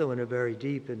 but also in a very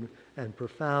deep and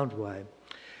profound way.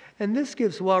 And this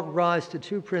gives rise to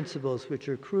two principles which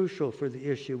are crucial for the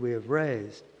issue we have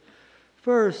raised.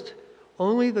 First,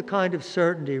 only the kind of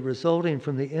certainty resulting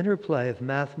from the interplay of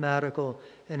mathematical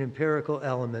and empirical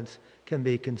elements can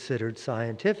be considered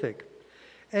scientific.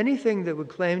 Anything that would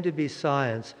claim to be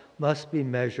science must be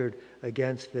measured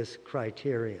against this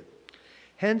criterion.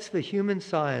 Hence, the human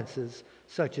sciences,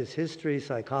 such as history,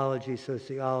 psychology,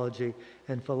 sociology,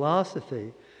 and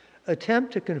philosophy,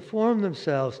 attempt to conform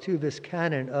themselves to this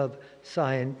canon of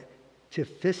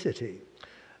scientificity.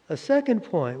 A second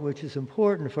point, which is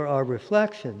important for our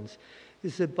reflections,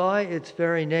 is that by its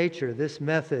very nature, this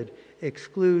method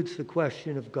excludes the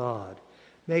question of God,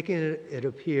 making it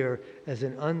appear as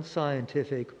an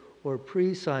unscientific or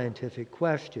pre-scientific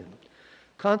question.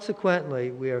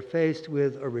 Consequently, we are faced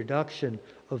with a reduction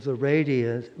of the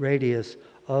radius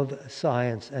of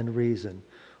science and reason,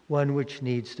 one which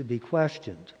needs to be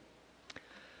questioned.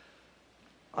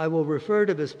 I will refer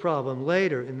to this problem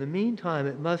later. In the meantime,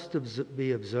 it must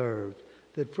be observed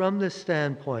that from this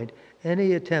standpoint,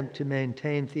 any attempt to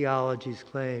maintain theology's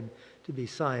claim to be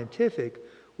scientific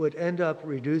would end up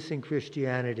reducing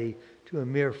Christianity to a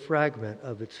mere fragment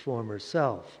of its former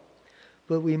self.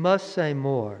 But we must say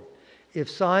more. If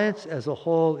science as a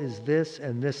whole is this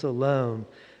and this alone,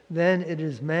 then it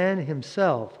is man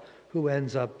himself who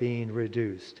ends up being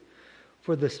reduced.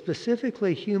 For the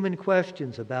specifically human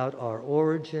questions about our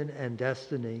origin and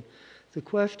destiny, the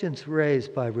questions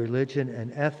raised by religion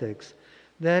and ethics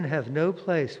then have no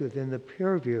place within the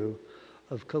purview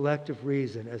of collective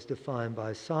reason as defined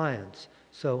by science,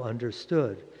 so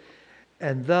understood,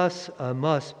 and thus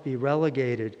must be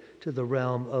relegated to the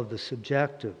realm of the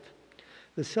subjective.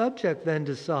 The subject then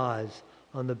decides,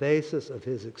 on the basis of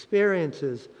his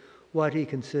experiences, what he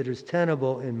considers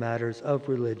tenable in matters of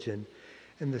religion,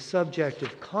 and the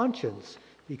subjective conscience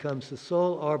becomes the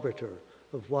sole arbiter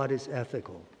of what is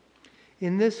ethical.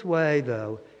 In this way,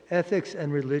 though, ethics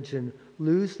and religion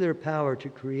lose their power to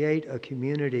create a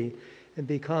community and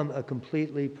become a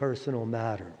completely personal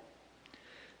matter.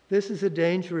 This is a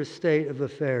dangerous state of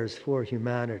affairs for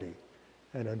humanity,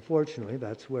 and unfortunately,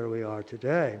 that's where we are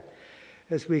today,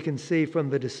 as we can see from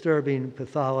the disturbing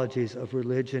pathologies of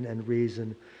religion and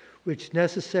reason, which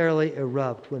necessarily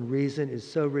erupt when reason is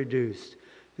so reduced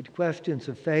that questions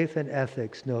of faith and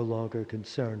ethics no longer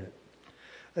concern it.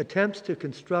 Attempts to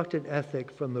construct an ethic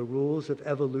from the rules of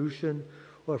evolution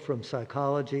or from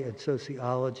psychology and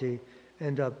sociology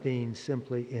end up being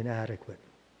simply inadequate.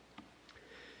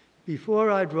 Before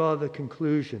I draw the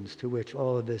conclusions to which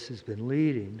all of this has been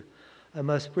leading, I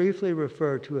must briefly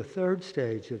refer to a third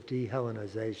stage of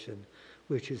de-Hellenization,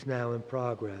 which is now in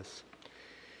progress.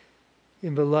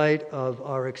 In the light of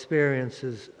our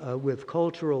experiences with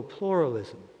cultural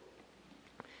pluralism,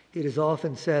 it is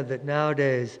often said that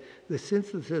nowadays the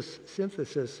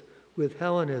synthesis with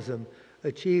Hellenism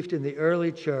achieved in the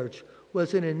early church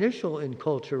was an initial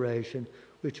enculturation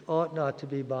which ought not to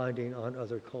be binding on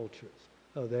other cultures.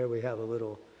 Oh, there we have a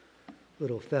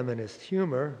little feminist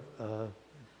humor,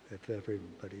 if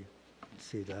everybody can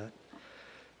see that.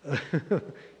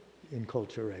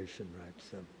 Enculturation, right?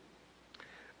 So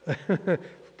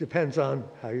depends on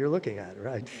how you're looking at it,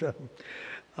 right? So,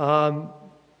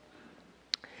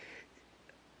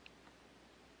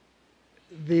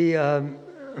 the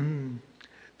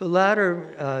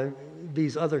latter,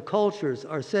 these other cultures,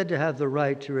 are said to have the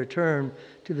right to return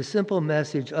to the simple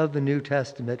message of the New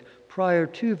Testament prior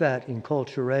to that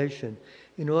enculturation,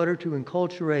 in order to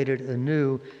enculturate it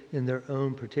anew in their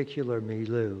own particular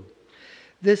milieu.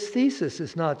 This thesis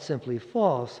is not simply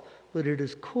false, but it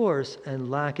is coarse and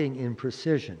lacking in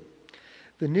precision.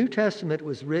 The New Testament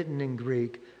was written in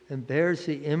Greek and bears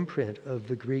the imprint of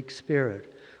the Greek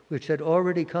spirit, which had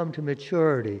already come to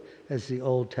maturity as the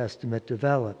Old Testament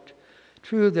developed.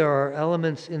 True, there are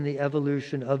elements in the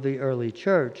evolution of the early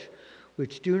church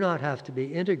which do not have to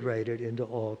be integrated into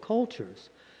all cultures.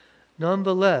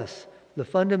 Nonetheless, the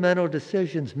fundamental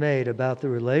decisions made about the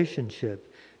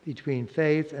relationship between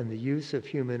faith and the use of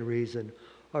human reason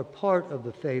are part of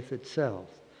the faith itself.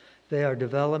 They are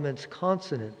developments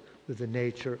consonant with the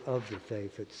nature of the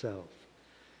faith itself.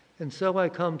 And so I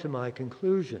come to my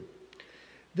conclusion.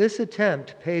 This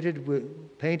attempt, painted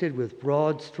with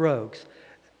broad strokes,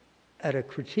 at a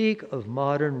critique of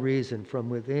modern reason from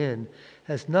within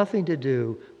has nothing to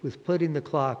do with putting the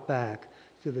clock back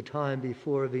to the time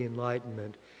before the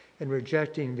Enlightenment and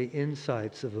rejecting the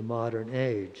insights of a modern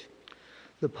age.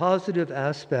 The positive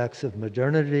aspects of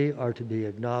modernity are to be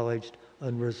acknowledged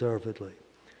unreservedly.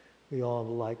 We all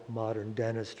like modern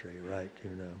dentistry, right?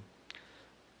 You know,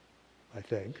 I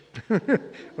think,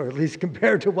 or at least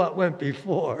compared to what went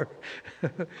before.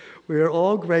 We are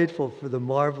all grateful for the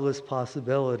marvelous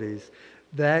possibilities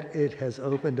that it has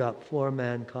opened up for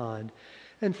mankind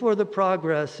and for the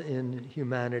progress in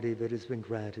humanity that has been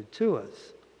granted to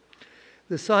us.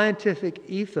 The scientific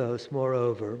ethos,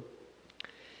 moreover,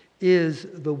 is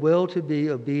the will to be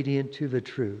obedient to the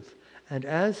truth, and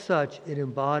as such, it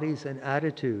embodies an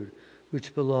attitude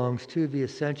which belongs to the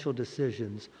essential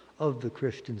decisions of the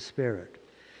Christian spirit.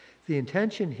 The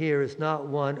intention here is not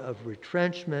one of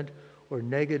retrenchment or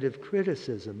negative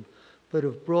criticism, but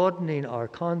of broadening our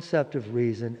concept of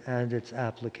reason and its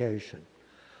application.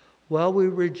 While we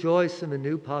rejoice in the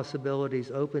new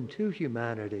possibilities open to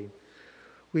humanity,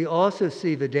 we also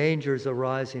see the dangers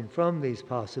arising from these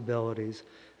possibilities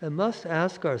and must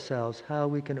ask ourselves how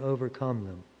we can overcome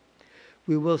them.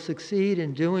 We will succeed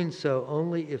in doing so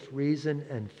only if reason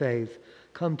and faith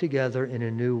come together in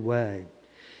a new way.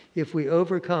 If we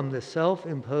overcome the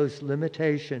self-imposed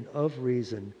limitation of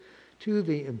reason to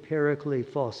the empirically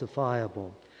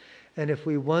falsifiable, and if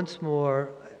we once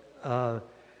more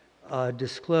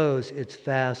disclose its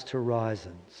vast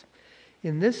horizons.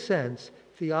 In this sense,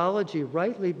 theology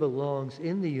rightly belongs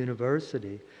in the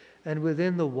university and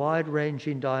within the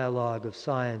wide-ranging dialogue of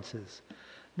sciences,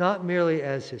 not merely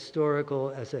as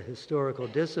a historical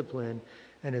discipline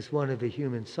and as one of the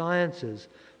human sciences,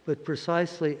 but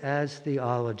precisely as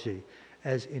theology,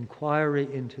 as inquiry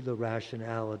into the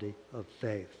rationality of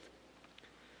faith.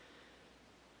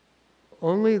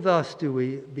 Only thus do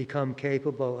we become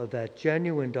capable of that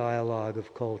genuine dialogue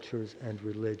of cultures and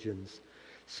religions,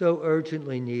 so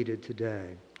urgently needed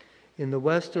today. In the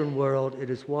Western world, it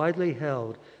is widely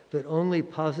held that only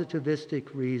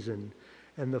positivistic reason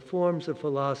and the forms of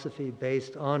philosophy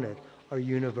based on it are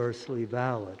universally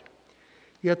valid.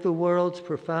 Yet the world's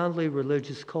profoundly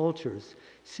religious cultures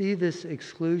see this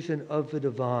exclusion of the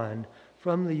divine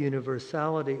from the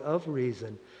universality of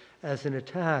reason as an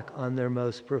attack on their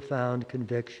most profound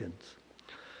convictions.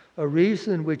 A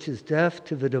reason which is deaf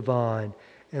to the divine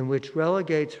and which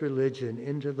relegates religion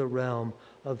into the realm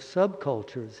of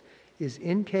subcultures is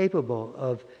incapable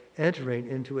of entering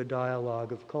into a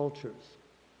dialogue of cultures.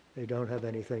 They don't have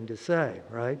anything to say,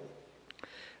 right?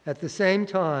 At the same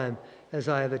time, as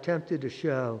I have attempted to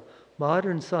show,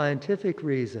 modern scientific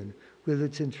reason, with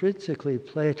its intrinsically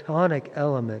Platonic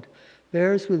element,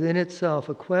 bears within itself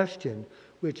a question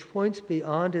which points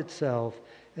beyond itself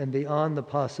and beyond the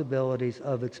possibilities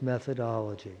of its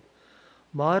methodology.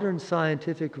 Modern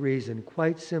scientific reason,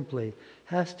 quite simply,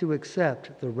 has to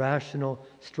accept the rational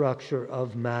structure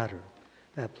of matter,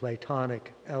 that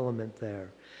Platonic element there,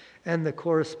 and the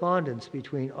correspondence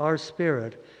between our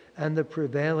spirit and the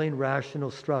prevailing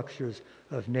rational structures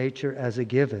of nature as a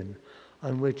given,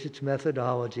 on which its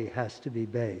methodology has to be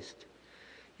based.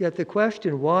 Yet the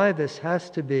question why this has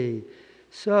to be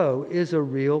so is a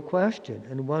real question,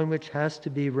 and one which has to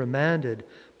be remanded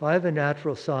by the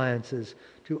natural sciences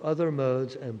to other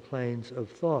modes and planes of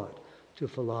thought, to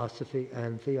philosophy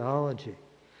and theology.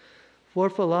 For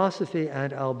philosophy,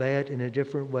 and albeit in a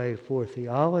different way for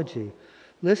theology,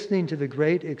 listening to the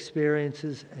great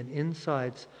experiences and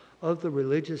insights of the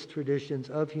religious traditions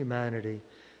of humanity,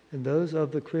 and those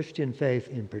of the Christian faith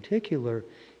in particular,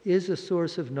 is a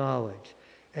source of knowledge,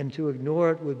 and to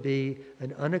ignore it would be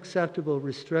an unacceptable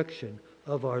restriction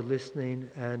of our listening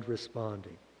and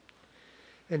responding.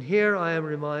 And here I am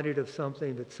reminded of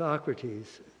something that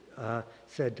Socrates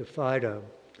said to Phaedo.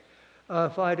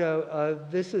 Phaedo,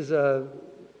 this is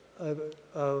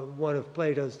one of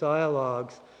Plato's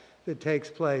dialogues that takes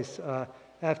place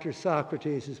after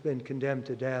Socrates has been condemned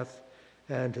to death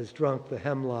and has drunk the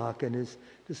hemlock and is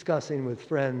discussing with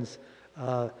friends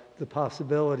the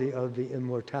possibility of the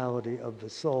immortality of the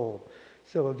soul.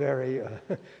 So a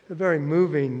very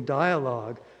moving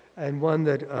dialogue, and one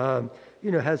that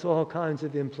has all kinds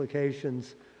of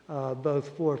implications, both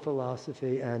for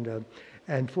philosophy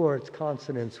and for its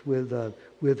consonance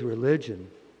with religion.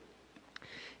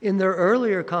 In their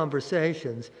earlier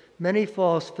conversations, many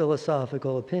false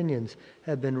philosophical opinions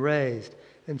have been raised,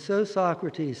 and so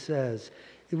Socrates says,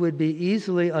 it would be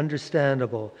easily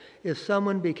understandable if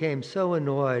someone became so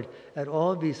annoyed at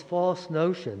all these false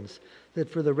notions that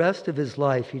for the rest of his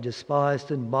life he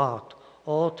despised and mocked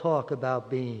all talk about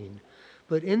being.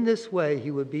 But in this way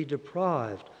he would be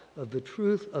deprived of the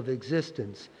truth of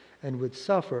existence and would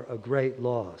suffer a great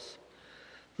loss.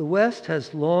 The West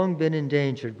has long been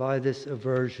endangered by this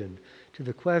aversion to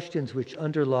the questions which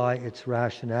underlie its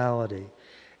rationality,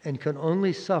 and can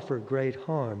only suffer great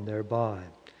harm thereby.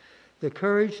 The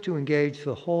courage to engage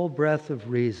the whole breadth of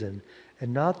reason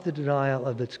and not the denial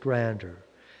of its grandeur.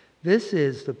 This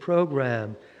is the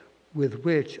program with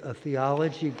which a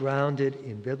theology grounded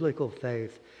in biblical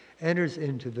faith enters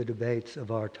into the debates of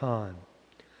our time.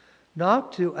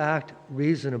 Not to act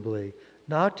reasonably,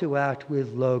 not to act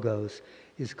with logos,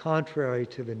 is contrary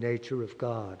to the nature of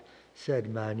God,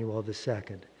 said Manuel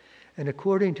II, and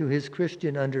according to his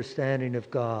Christian understanding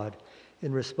of God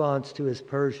in response to his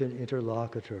Persian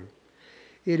interlocutor.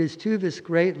 It is to this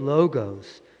great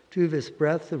logos, to this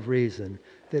breadth of reason,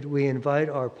 that we invite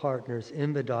our partners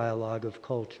in the dialogue of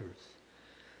cultures.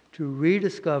 To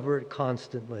rediscover it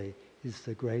constantly is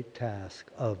the great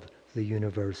task of the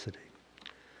university.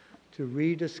 To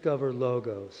rediscover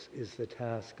logos is the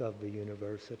task of the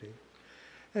university.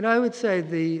 And I would say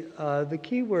the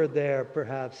key word there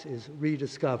perhaps is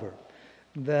rediscover.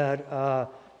 That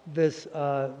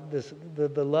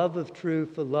the love of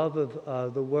truth, the love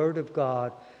of the Word of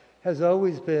God has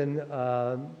always been,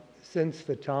 since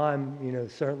the time,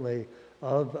 certainly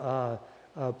of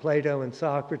Plato and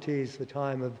Socrates, the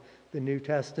time of the New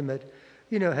Testament,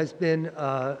 has been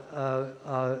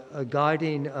a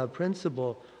guiding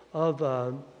principle of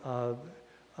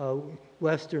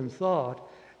Western thought.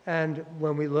 And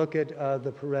when we look at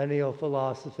the perennial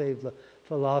philosophy, the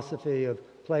philosophy of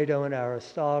Plato and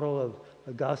Aristotle, of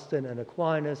Augustine and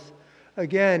Aquinas,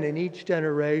 again, in each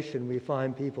generation, we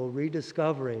find people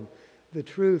rediscovering the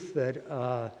truth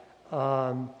that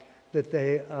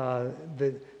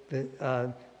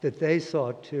they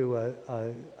sought to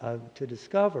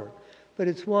discover. But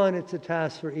it's a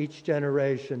task for each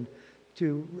generation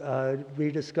to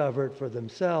rediscover it for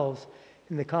themselves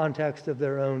in the context of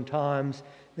their own times,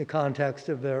 in the context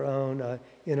of their own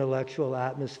intellectual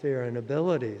atmosphere and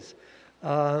abilities.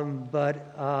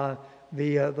 But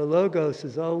the Logos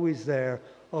is always there,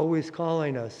 always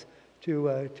calling us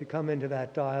to come into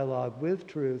that dialogue with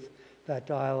truth, that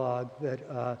dialogue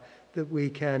that we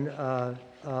can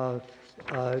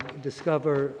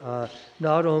discover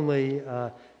not only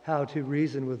how to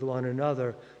reason with one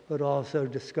another, but also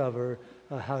discover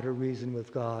how to reason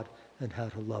with God and how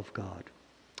to love God.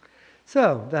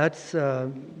 So that's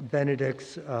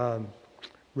Benedict's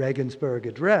Regensburg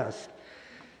Address.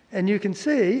 And you can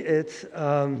see it's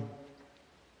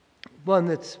one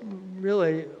that's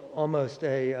really almost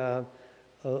a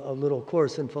little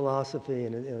course in philosophy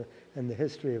and the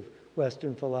history of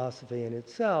Western philosophy in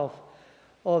itself,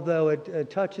 although it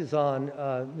touches on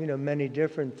many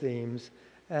different themes,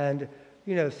 and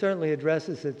certainly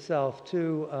addresses itself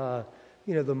to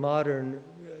the modern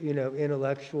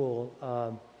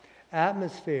intellectual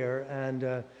atmosphere and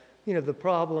the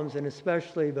problems, and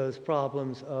especially those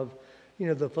problems of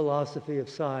the philosophy of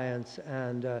science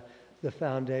and the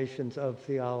foundations of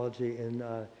theology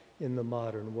in the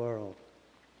modern world.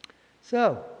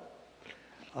 So,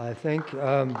 I think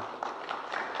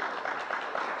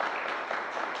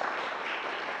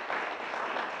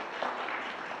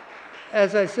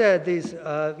as I said, these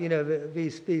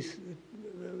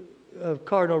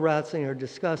Cardinal Ratzinger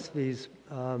discussed these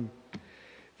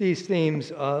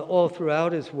themes all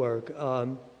throughout his work,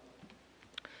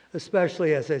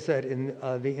 especially, as I said, in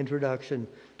the introduction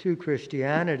to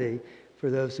Christianity, for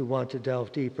those who want to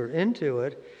delve deeper into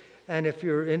it. And if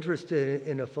you're interested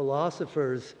in a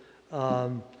philosopher's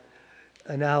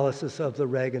analysis of the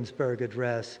Regensburg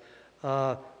Address,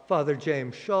 Father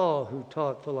James Shaw, who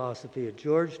taught philosophy at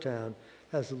Georgetown,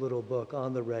 has a little book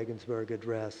on the Regensburg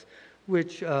Address,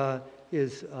 which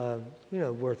is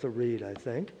worth a read, I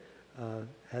think.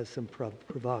 Has some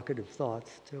provocative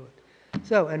thoughts to it.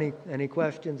 So, any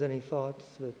questions, any thoughts?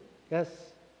 Yes?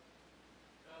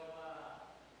 So,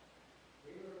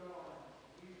 we were going,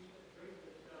 you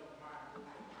briefly showed Martin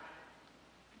Luther,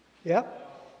 right? Yep.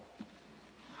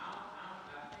 I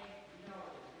think you know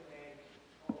the New Age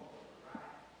culture,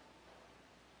 right?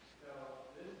 So,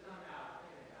 this is something I was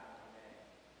thinking about today.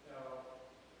 So,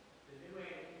 the New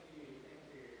Age teaches you to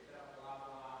think for yourself, blah,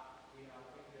 blah, think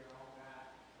your own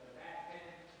God. But back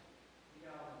then, in the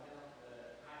middle of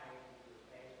the high ages of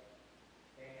faith,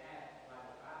 they had like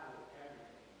the Bible with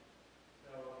everything.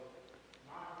 So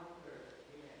Martin Luther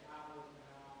being a Catholic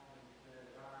in the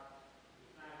dark,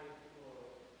 he's trying to get people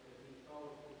to be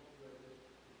told to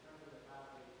determine the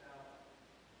Bible itself.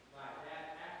 Like that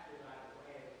actually like a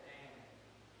way of saying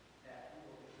that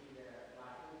people could be there.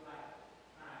 Like it was like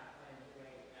trying to explain the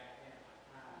way back then, like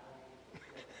trying to hold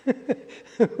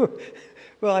people.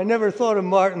 Well, I never thought of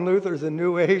Martin Luther as a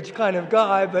New Age kind of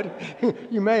guy, but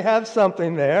you may have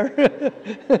something there.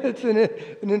 It's an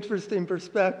interesting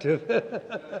perspective. Yeah, and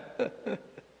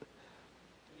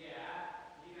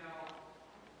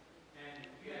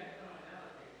you had shown another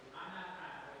picture. I'm not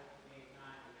trying to waste any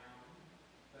time,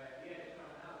 but you had shown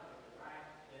another picture, right?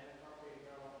 The inappropriate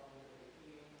girl with the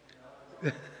bikini and the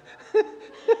other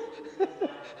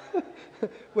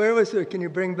girl. Where was it? Can you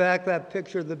bring back that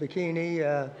picture of the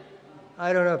bikini?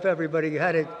 I don't know if everybody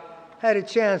had a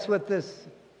chance with this,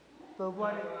 but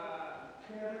can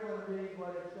everyone read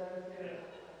what it says here?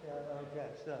 Yeah, okay.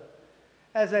 So,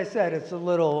 as I said, it's a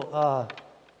little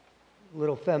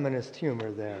feminist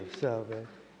humor there. So, It's a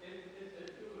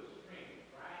two extremes,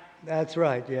 right? That's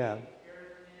right. Yeah.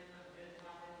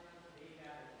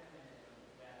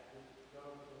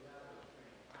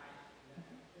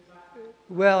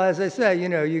 Well, as I say,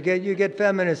 you get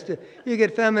feminist in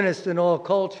all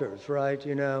cultures, right?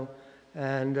 And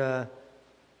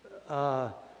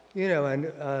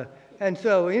and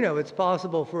so it's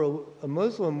possible for a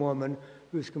Muslim woman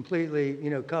who's completely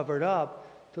covered up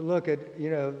to look at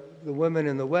the women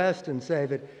in the West and say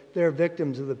that they're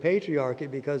victims of the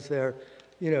patriarchy because they're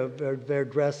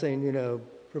dressing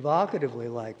provocatively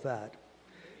like that,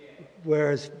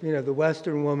 whereas the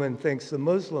Western woman thinks the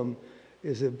Muslim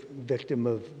is a victim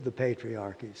of the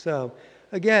patriarchy. So,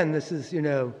 again, this is,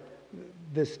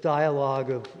 this dialogue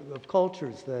of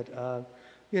cultures that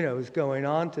is going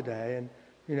on today. And,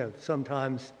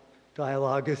 sometimes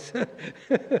dialogue is,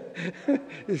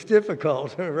 is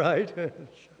difficult, right?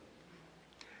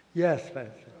 Yes,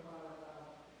 Pastor.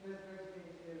 This brings me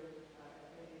to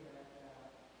thinking that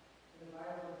in the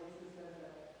Bible, Jesus says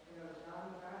that, John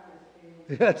the Baptist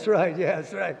came. That's right,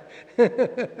 yes, right.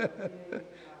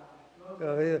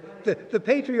 The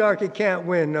patriarchy can't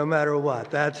win no matter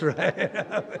what, that's right.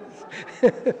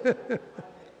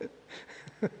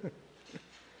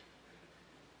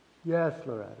 Yes,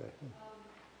 Loretta.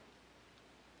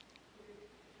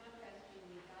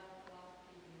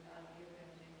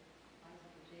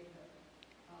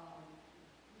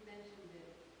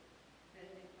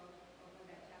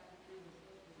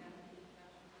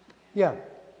 Yeah,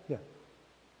 yeah.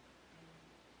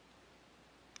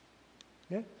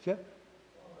 Yeah, sure.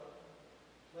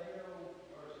 Plato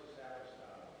versus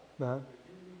Aristotle. Uh-huh.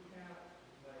 Could you recount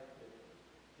like the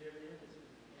differences in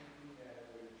thinking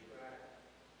that would attract,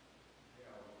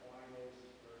 Aquinas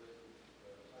versus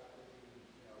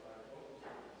Socrates, like what was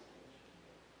the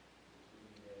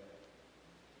distinction between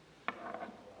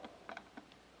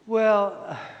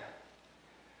Well,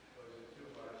 was it too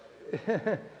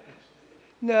much?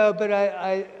 no, but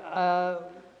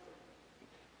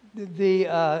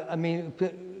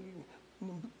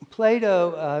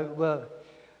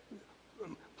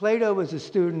Plato was a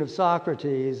student of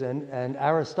Socrates, and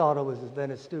Aristotle was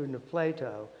then a student of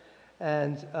Plato,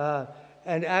 and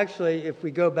actually, if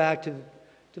we go back to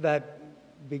that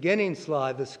beginning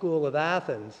slide, the School of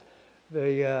Athens,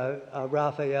 the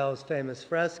Raphael's famous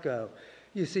fresco,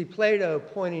 you see Plato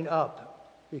pointing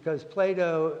up, because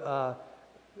Plato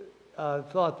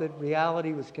thought that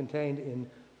reality was contained in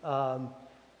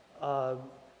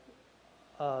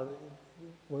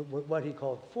what he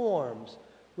called forms,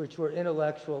 which were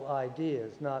intellectual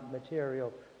ideas, not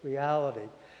material reality.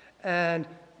 And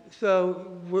so,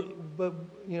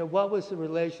 what was the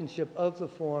relationship of the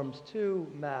forms to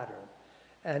matter?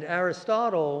 And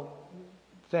Aristotle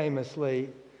famously,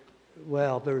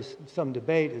 well, there's some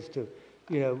debate as to,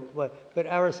 but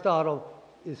Aristotle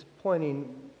is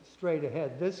pointing straight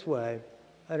ahead this way.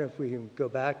 I don't know if we can go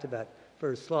back to that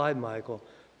first slide, Michael,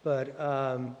 but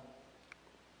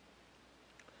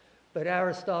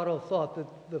Aristotle thought that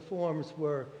the forms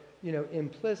were,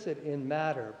 implicit in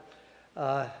matter.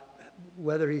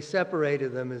 Whether he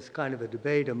separated them is kind of a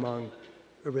debate among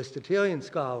Aristotelian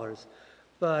scholars.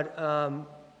 But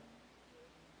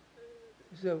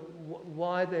so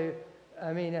why they,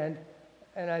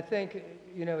 and I think,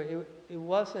 it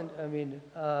wasn't,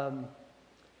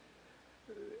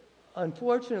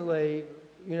 unfortunately,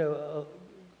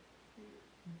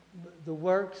 the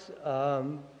works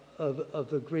of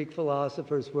the Greek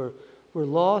philosophers were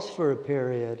lost for a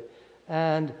period,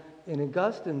 and in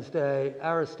Augustine's day,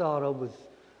 Aristotle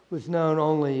was known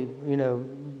only,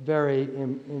 very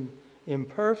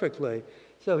imperfectly.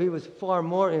 So he was far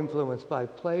more influenced by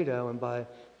Plato and by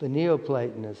the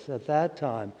Neoplatonists at that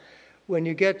time. When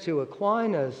you get to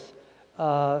Aquinas,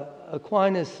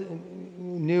 Aquinas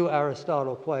knew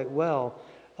Aristotle quite well,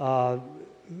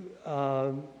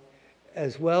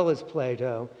 as well as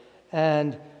Plato,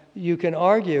 and you can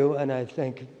argue, and I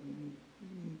think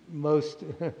most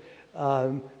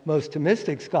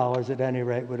Thomistic scholars at any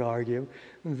rate would argue,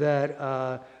 that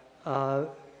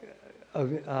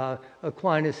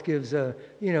Aquinas gives a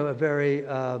very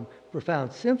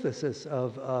profound synthesis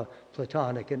of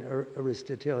Platonic and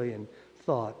Aristotelian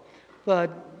thought. But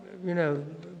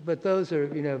those are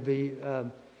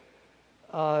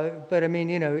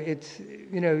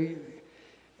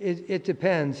it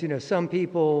depends. Some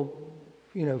people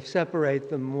separate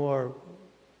them more.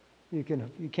 You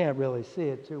can't really see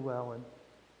it too well in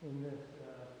this.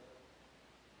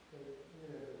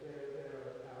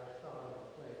 Aristotle and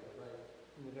Plato, right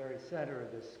in the very center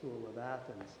of this School of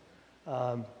Athens.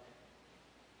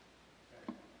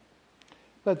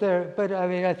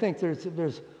 I think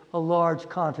there's a large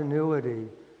continuity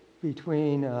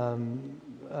between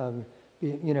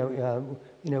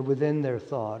within their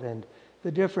thought, and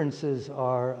the differences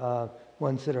are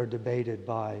ones that are debated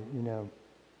by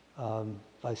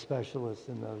specialists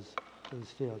in those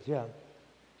fields. Yeah. One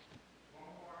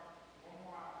more.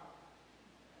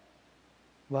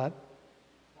 What?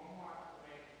 One more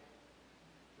observation.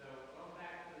 So going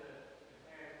back to the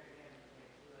comparison again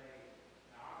between Slade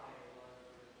and our lady was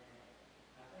Virginian.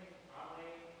 I think our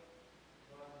lady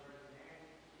was Virginian.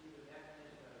 She was the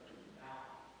definition of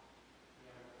balance.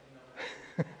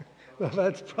 Well,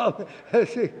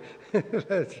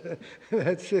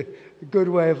 that's a good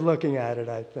way of looking at it,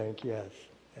 I think. Yes.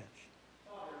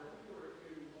 Father, if we were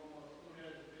to almost look at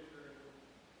it as a picture,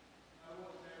 I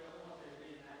won't say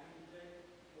reenacting today,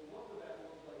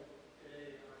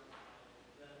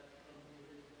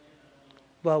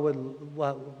 What would,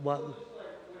 what, So just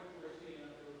like what we're seeing on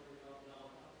the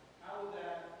how would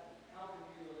that, how can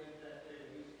you relate that to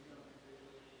we see something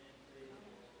visually in today's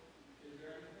world? Is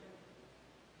there anything?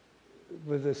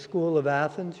 with the school of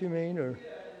Athens, you mean, or? Yeah, in that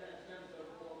sense of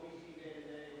what we see day to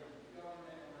day when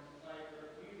government or society, or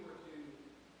if we were to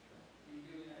be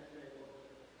doing that today, what would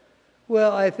it look like?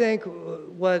 Well, I think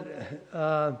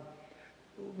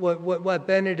what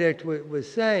Benedict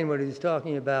was saying, what he's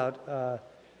talking about,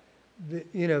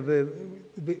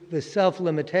 the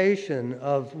self-limitation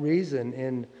of reason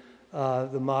in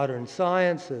the modern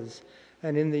sciences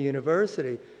and in the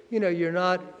university. You're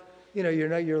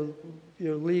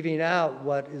leaving out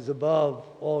what is above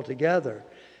altogether,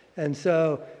 and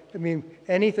so I mean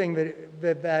anything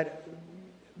that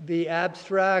the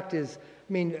abstract is.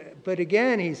 I mean, but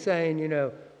again, he's saying,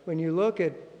 when you look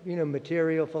at,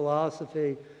 material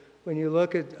philosophy, when you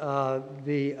look at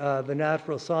the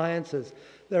natural sciences,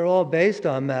 they're all based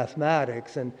on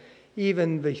mathematics, and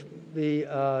even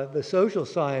the social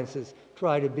sciences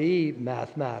try to be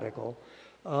mathematical,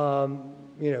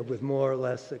 with more or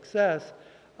less success.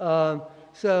 But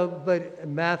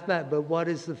what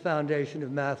is the foundation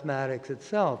of mathematics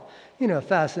itself? A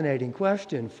fascinating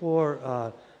question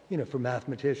for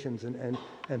mathematicians and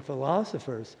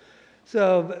philosophers.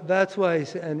 So that's why,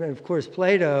 and of course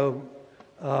Plato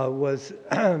was,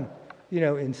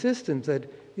 insistent that,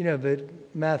 that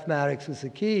mathematics was the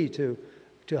key to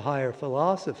higher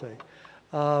philosophy,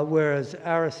 whereas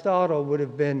Aristotle would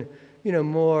have been,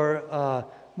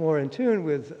 more in tune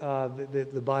with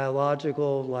the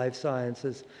biological life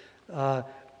sciences,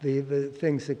 the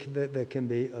things that can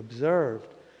be observed.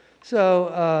 So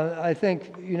I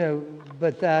think,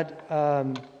 but that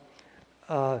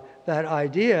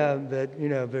idea that,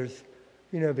 there's,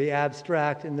 the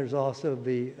abstract and there's also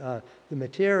the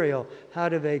material, how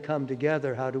do they come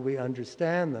together? How do we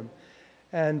understand them?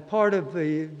 And part of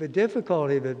the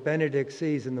difficulty that Benedict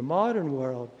sees in the modern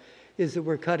world is that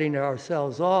we're cutting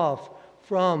ourselves off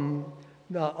from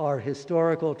our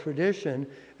historical tradition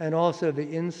and also the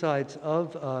insights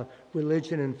of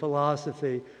religion and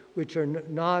philosophy, which are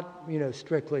not,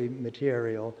 strictly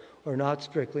material or not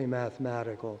strictly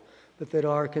mathematical, but that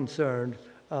are concerned,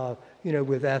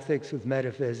 with ethics, with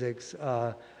metaphysics,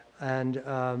 and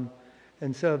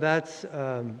so that's,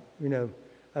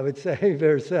 I would say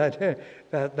there's that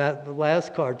the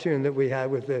last cartoon that we had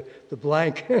with the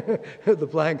blank the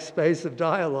blank space of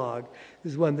dialogue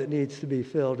is one that needs to be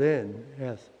filled in.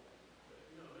 Yes.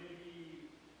 Maybe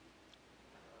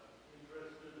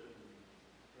interested in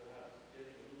perhaps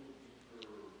getting a little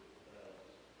deeper about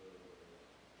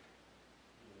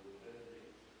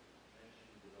Benedict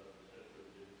mentioned about the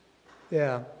Septuagint.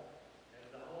 Yeah. And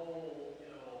the whole, in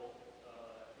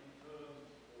terms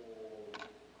of, it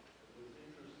was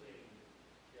interesting,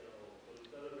 but it's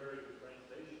not a very good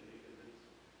translation because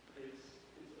it's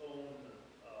its own,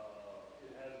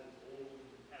 it has its own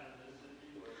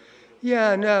canonicity.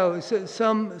 Yeah, no. So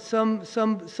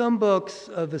some books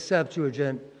of the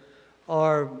Septuagint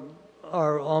are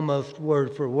almost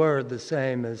word for word the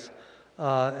same as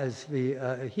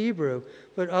the Hebrew,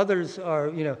 but others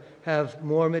are have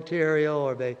more material,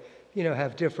 or they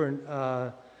have different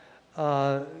have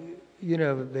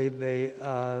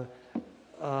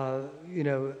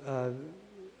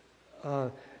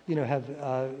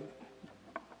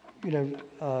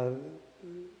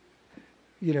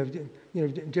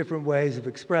different ways of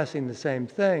expressing the same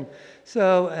thing.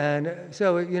 So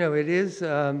it is,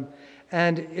 and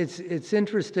it's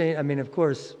interesting. I mean, of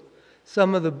course,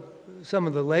 some of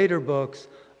the later books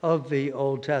of the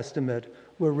Old Testament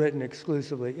were written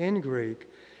exclusively in Greek,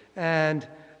 and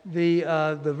the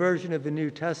version of the New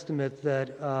Testament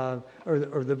that,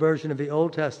 or the version of the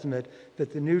Old Testament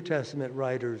that the New Testament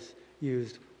writers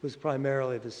used was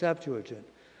primarily the Septuagint.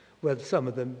 With some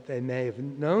of them, they may have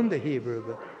known the Hebrew,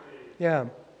 but yeah.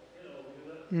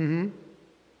 Mm-hmm. It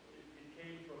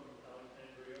came from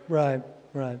Alexandria. Right,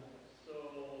 right. So,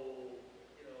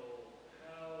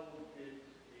 how did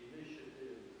the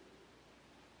initiative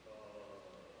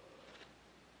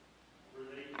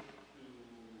relate to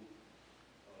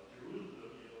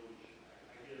Jerusalem, which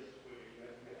I guess where you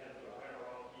had the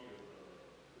hierarchy of,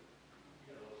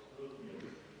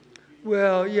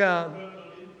 Well, yeah. in terms of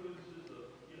influences of,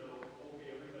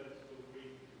 okay, everybody's so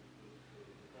great to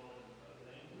the common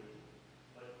language,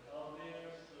 but are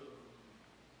there some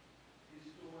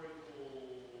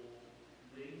historical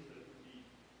links that could be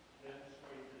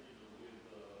demonstrated, with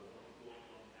what's going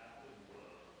on in Athens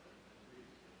and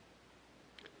Greece?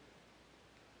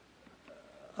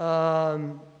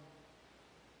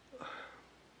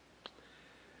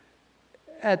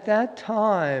 At that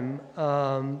time,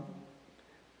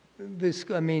 this,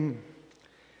 I mean,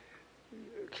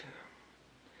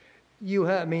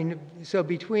 so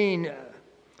between,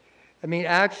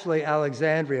 actually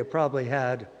Alexandria probably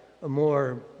had a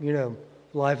more,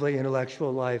 lively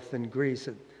intellectual life than Greece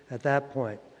at that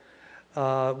point.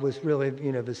 Was really,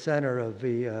 the center of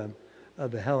the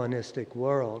Hellenistic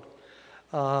world.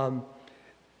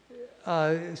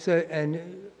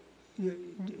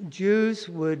 Jews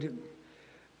would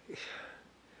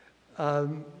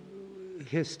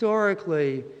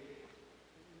historically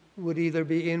would either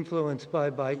be influenced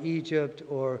by Egypt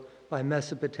or by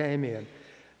Mesopotamia.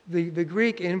 The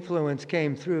Greek influence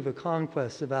came through the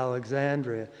conquest of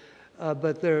Alexandria,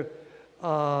 but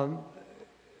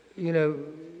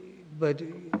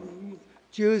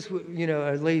Jews,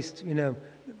 at least,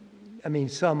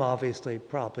 some obviously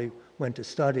probably went to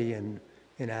study in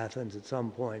Athens at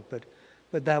some point, but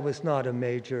that was not a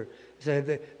major, so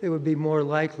they would be more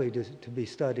likely to be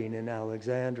studying in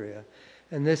Alexandria.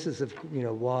 And this is,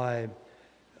 why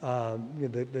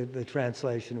the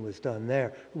translation was done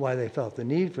there, why they felt the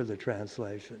need for the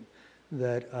translation,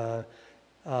 that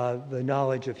the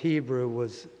knowledge of Hebrew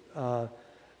was,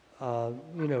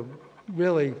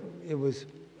 really, it was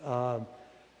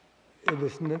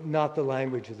not the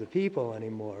language of the people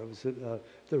anymore. It was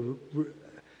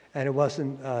and it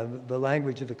wasn't the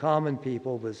language of the common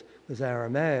people was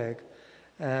Aramaic,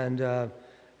 and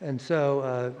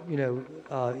so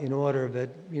in order that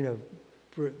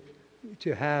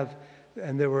to have,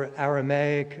 and there were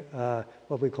Aramaic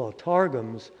what we call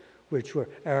targums, which were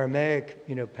Aramaic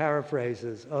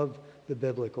paraphrases of the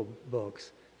biblical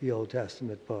books, the Old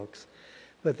Testament books.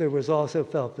 But there was also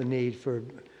felt the need for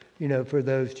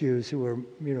those Jews who were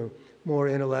more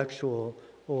intellectual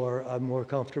or more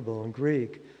comfortable in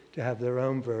Greek to have their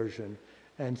own version,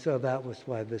 and so that was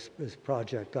why this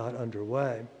project got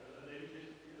underway.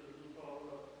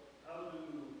 How do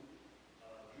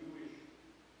Jewish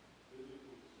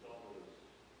biblical scholars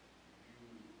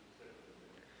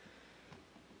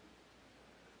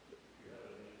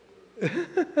view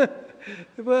secular?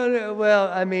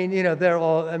 Well, they're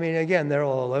all. Again, they're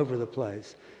all over the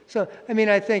place. So,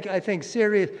 I think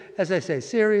serious, as I say,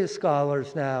 serious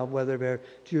scholars now, whether they're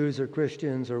Jews or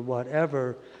Christians or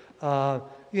whatever, to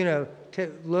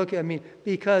look.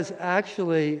 Because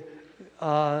actually,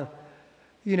 the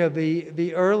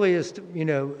earliest,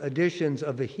 editions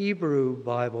of the Hebrew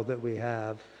Bible that we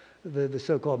have, the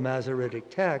so-called Masoretic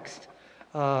text,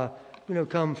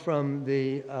 come from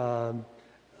the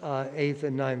 8th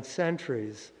and 9th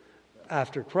centuries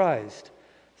after Christ.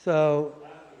 So,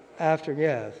 after,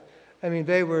 yes.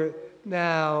 They were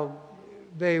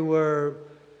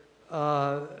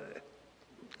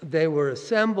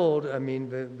assembled,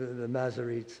 the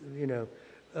Masoretes,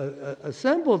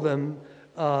 assembled them,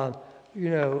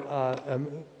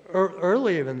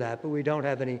 earlier than that, but we don't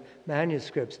have any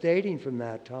manuscripts dating from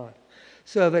that time.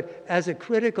 So that as a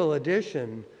critical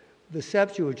edition, the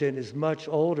Septuagint is much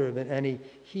older than any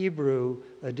Hebrew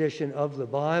edition of the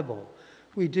Bible.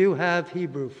 We do have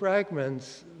Hebrew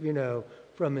fragments,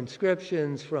 from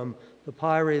inscriptions, from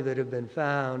papyri that have been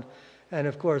found, and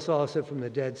of course also from the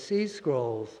Dead Sea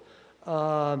Scrolls.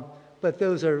 But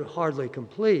those are hardly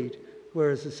complete,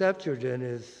 whereas the Septuagint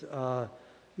is,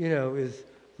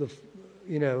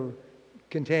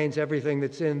 contains everything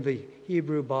that's in the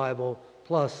Hebrew Bible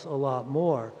plus a lot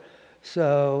more.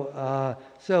 So,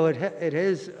 it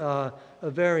is a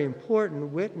very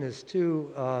important witness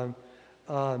to,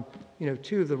 to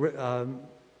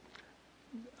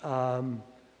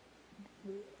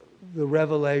the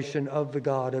revelation of the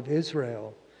God of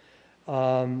Israel.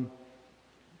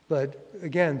 But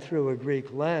again, through a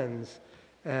Greek lens,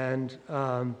 and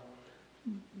so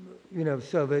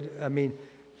that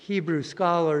Hebrew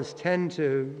scholars tend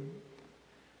to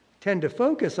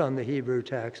focus on the Hebrew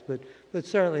text, but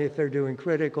certainly if they're doing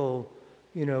critical,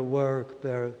 work,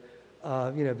 they're,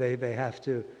 they have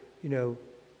to,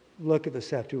 look at the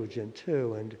Septuagint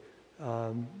too, and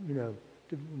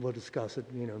we'll discuss it,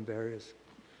 in various,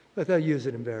 but they'll use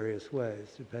it in various ways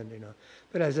depending on.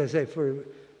 But as I say, for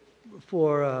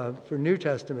New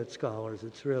Testament scholars,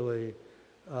 it's really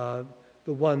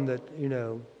the one that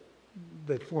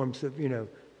that forms the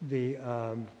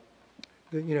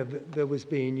that was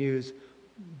being used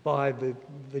by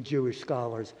the Jewish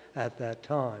scholars at that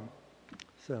time.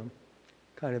 So,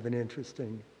 kind of an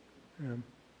interesting.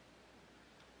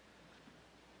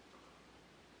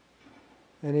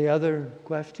 Any other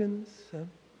questions?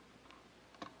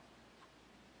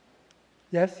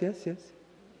 Yes.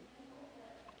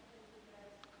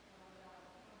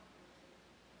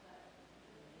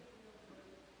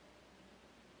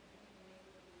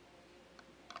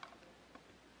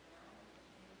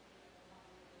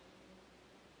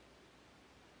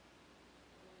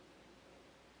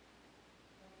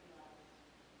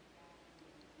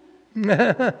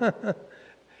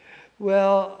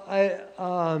 Well,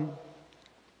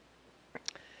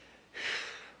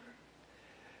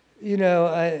 you know,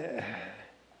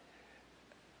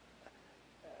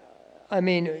 I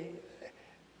mean,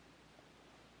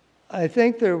 I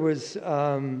think there was,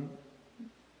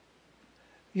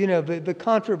 you know, the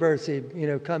controversy, you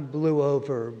know, kind of blew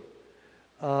over,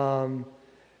 you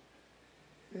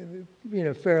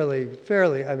know,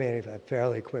 fairly, I mean,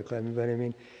 fairly quickly, but I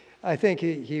mean, I think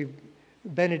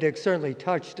Benedict certainly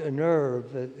touched a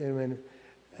nerve,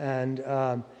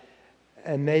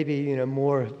 and maybe, you know,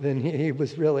 more than he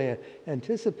was really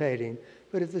anticipating.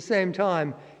 But at the same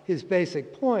time, his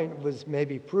basic point was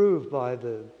maybe proved by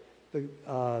the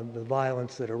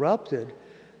violence that erupted,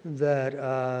 that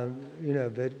you know,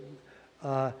 that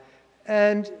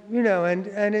and you know,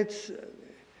 and it's,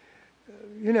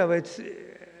 you know, it's,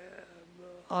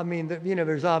 I mean, you know,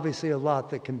 there's obviously a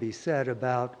lot that can be said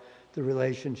about the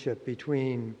relationship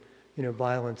between, you know,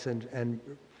 violence and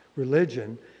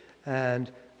religion, and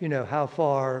you know, how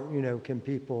far, you know, can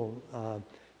people,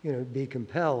 you know, be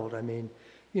compelled? I mean,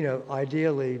 you know,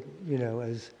 ideally, you know,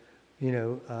 as you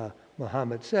know,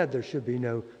 Muhammad said, there should be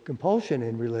no compulsion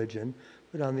in religion.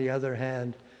 But on the other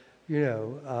hand, you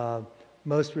know,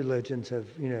 most religions have,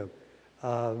 you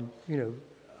know,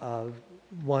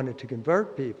 wanted to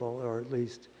convert people, or at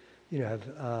least, you know,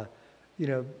 have, you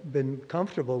know, been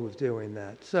comfortable with doing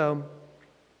that. So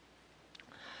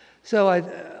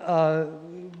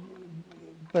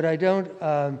but I don't.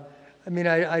 I mean,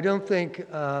 I don't think,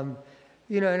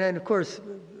 you know, and of course,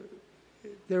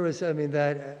 there was. I mean,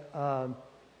 that.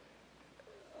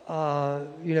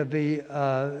 You know,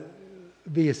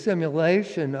 the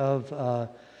assimilation of,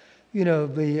 you know,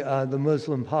 the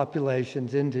Muslim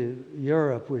populations into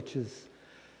Europe, which has,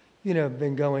 you know,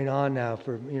 been going on now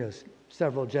for, you know,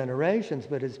 several generations,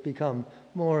 but it's become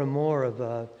more and more of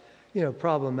a, you know,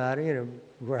 problematic. You know,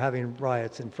 we're having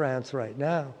riots in France right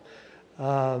now.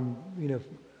 You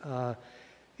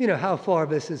know, how far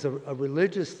this is a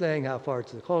religious thing, how far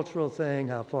it's a cultural thing,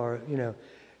 how far, you know,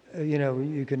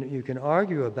 you can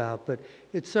argue about, but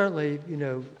it's certainly, you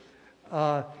know,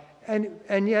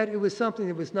 and yet it was something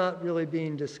that was not really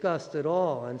being discussed at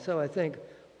all. And so I think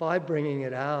by bringing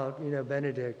it out, you know,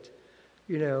 Benedict,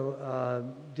 you know,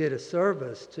 did a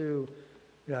service to,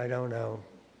 you know, I don't know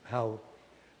how,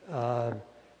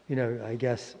 you know, I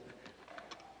guess,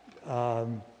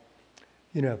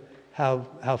 you know,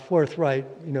 how forthright,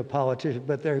 you know, politicians,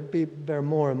 but they're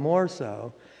more and more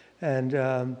so, and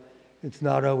it's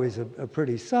not always a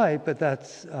pretty sight, but but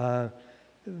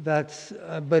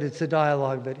it's a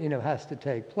dialogue that, you know, has to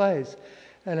take place,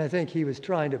 and I think he was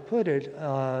trying to put it,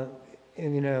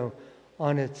 you know,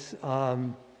 on its,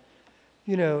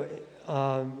 you know,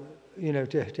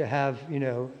 to have, you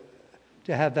know,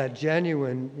 to have that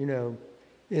genuine, you know,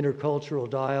 intercultural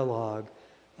dialogue,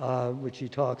 which he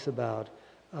talks about,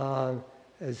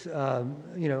 as,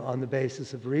 you know, on the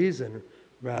basis of reason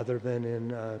rather than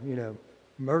in, you know,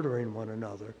 murdering one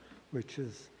another, which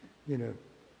is, you know,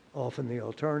 often the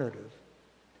alternative.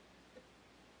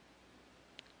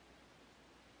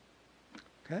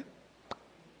 Okay?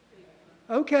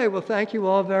 Okay, well, thank you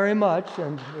all very much,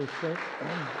 and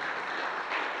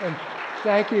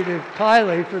thank you to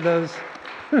Kylie for those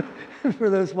for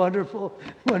those wonderful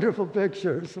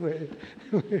pictures.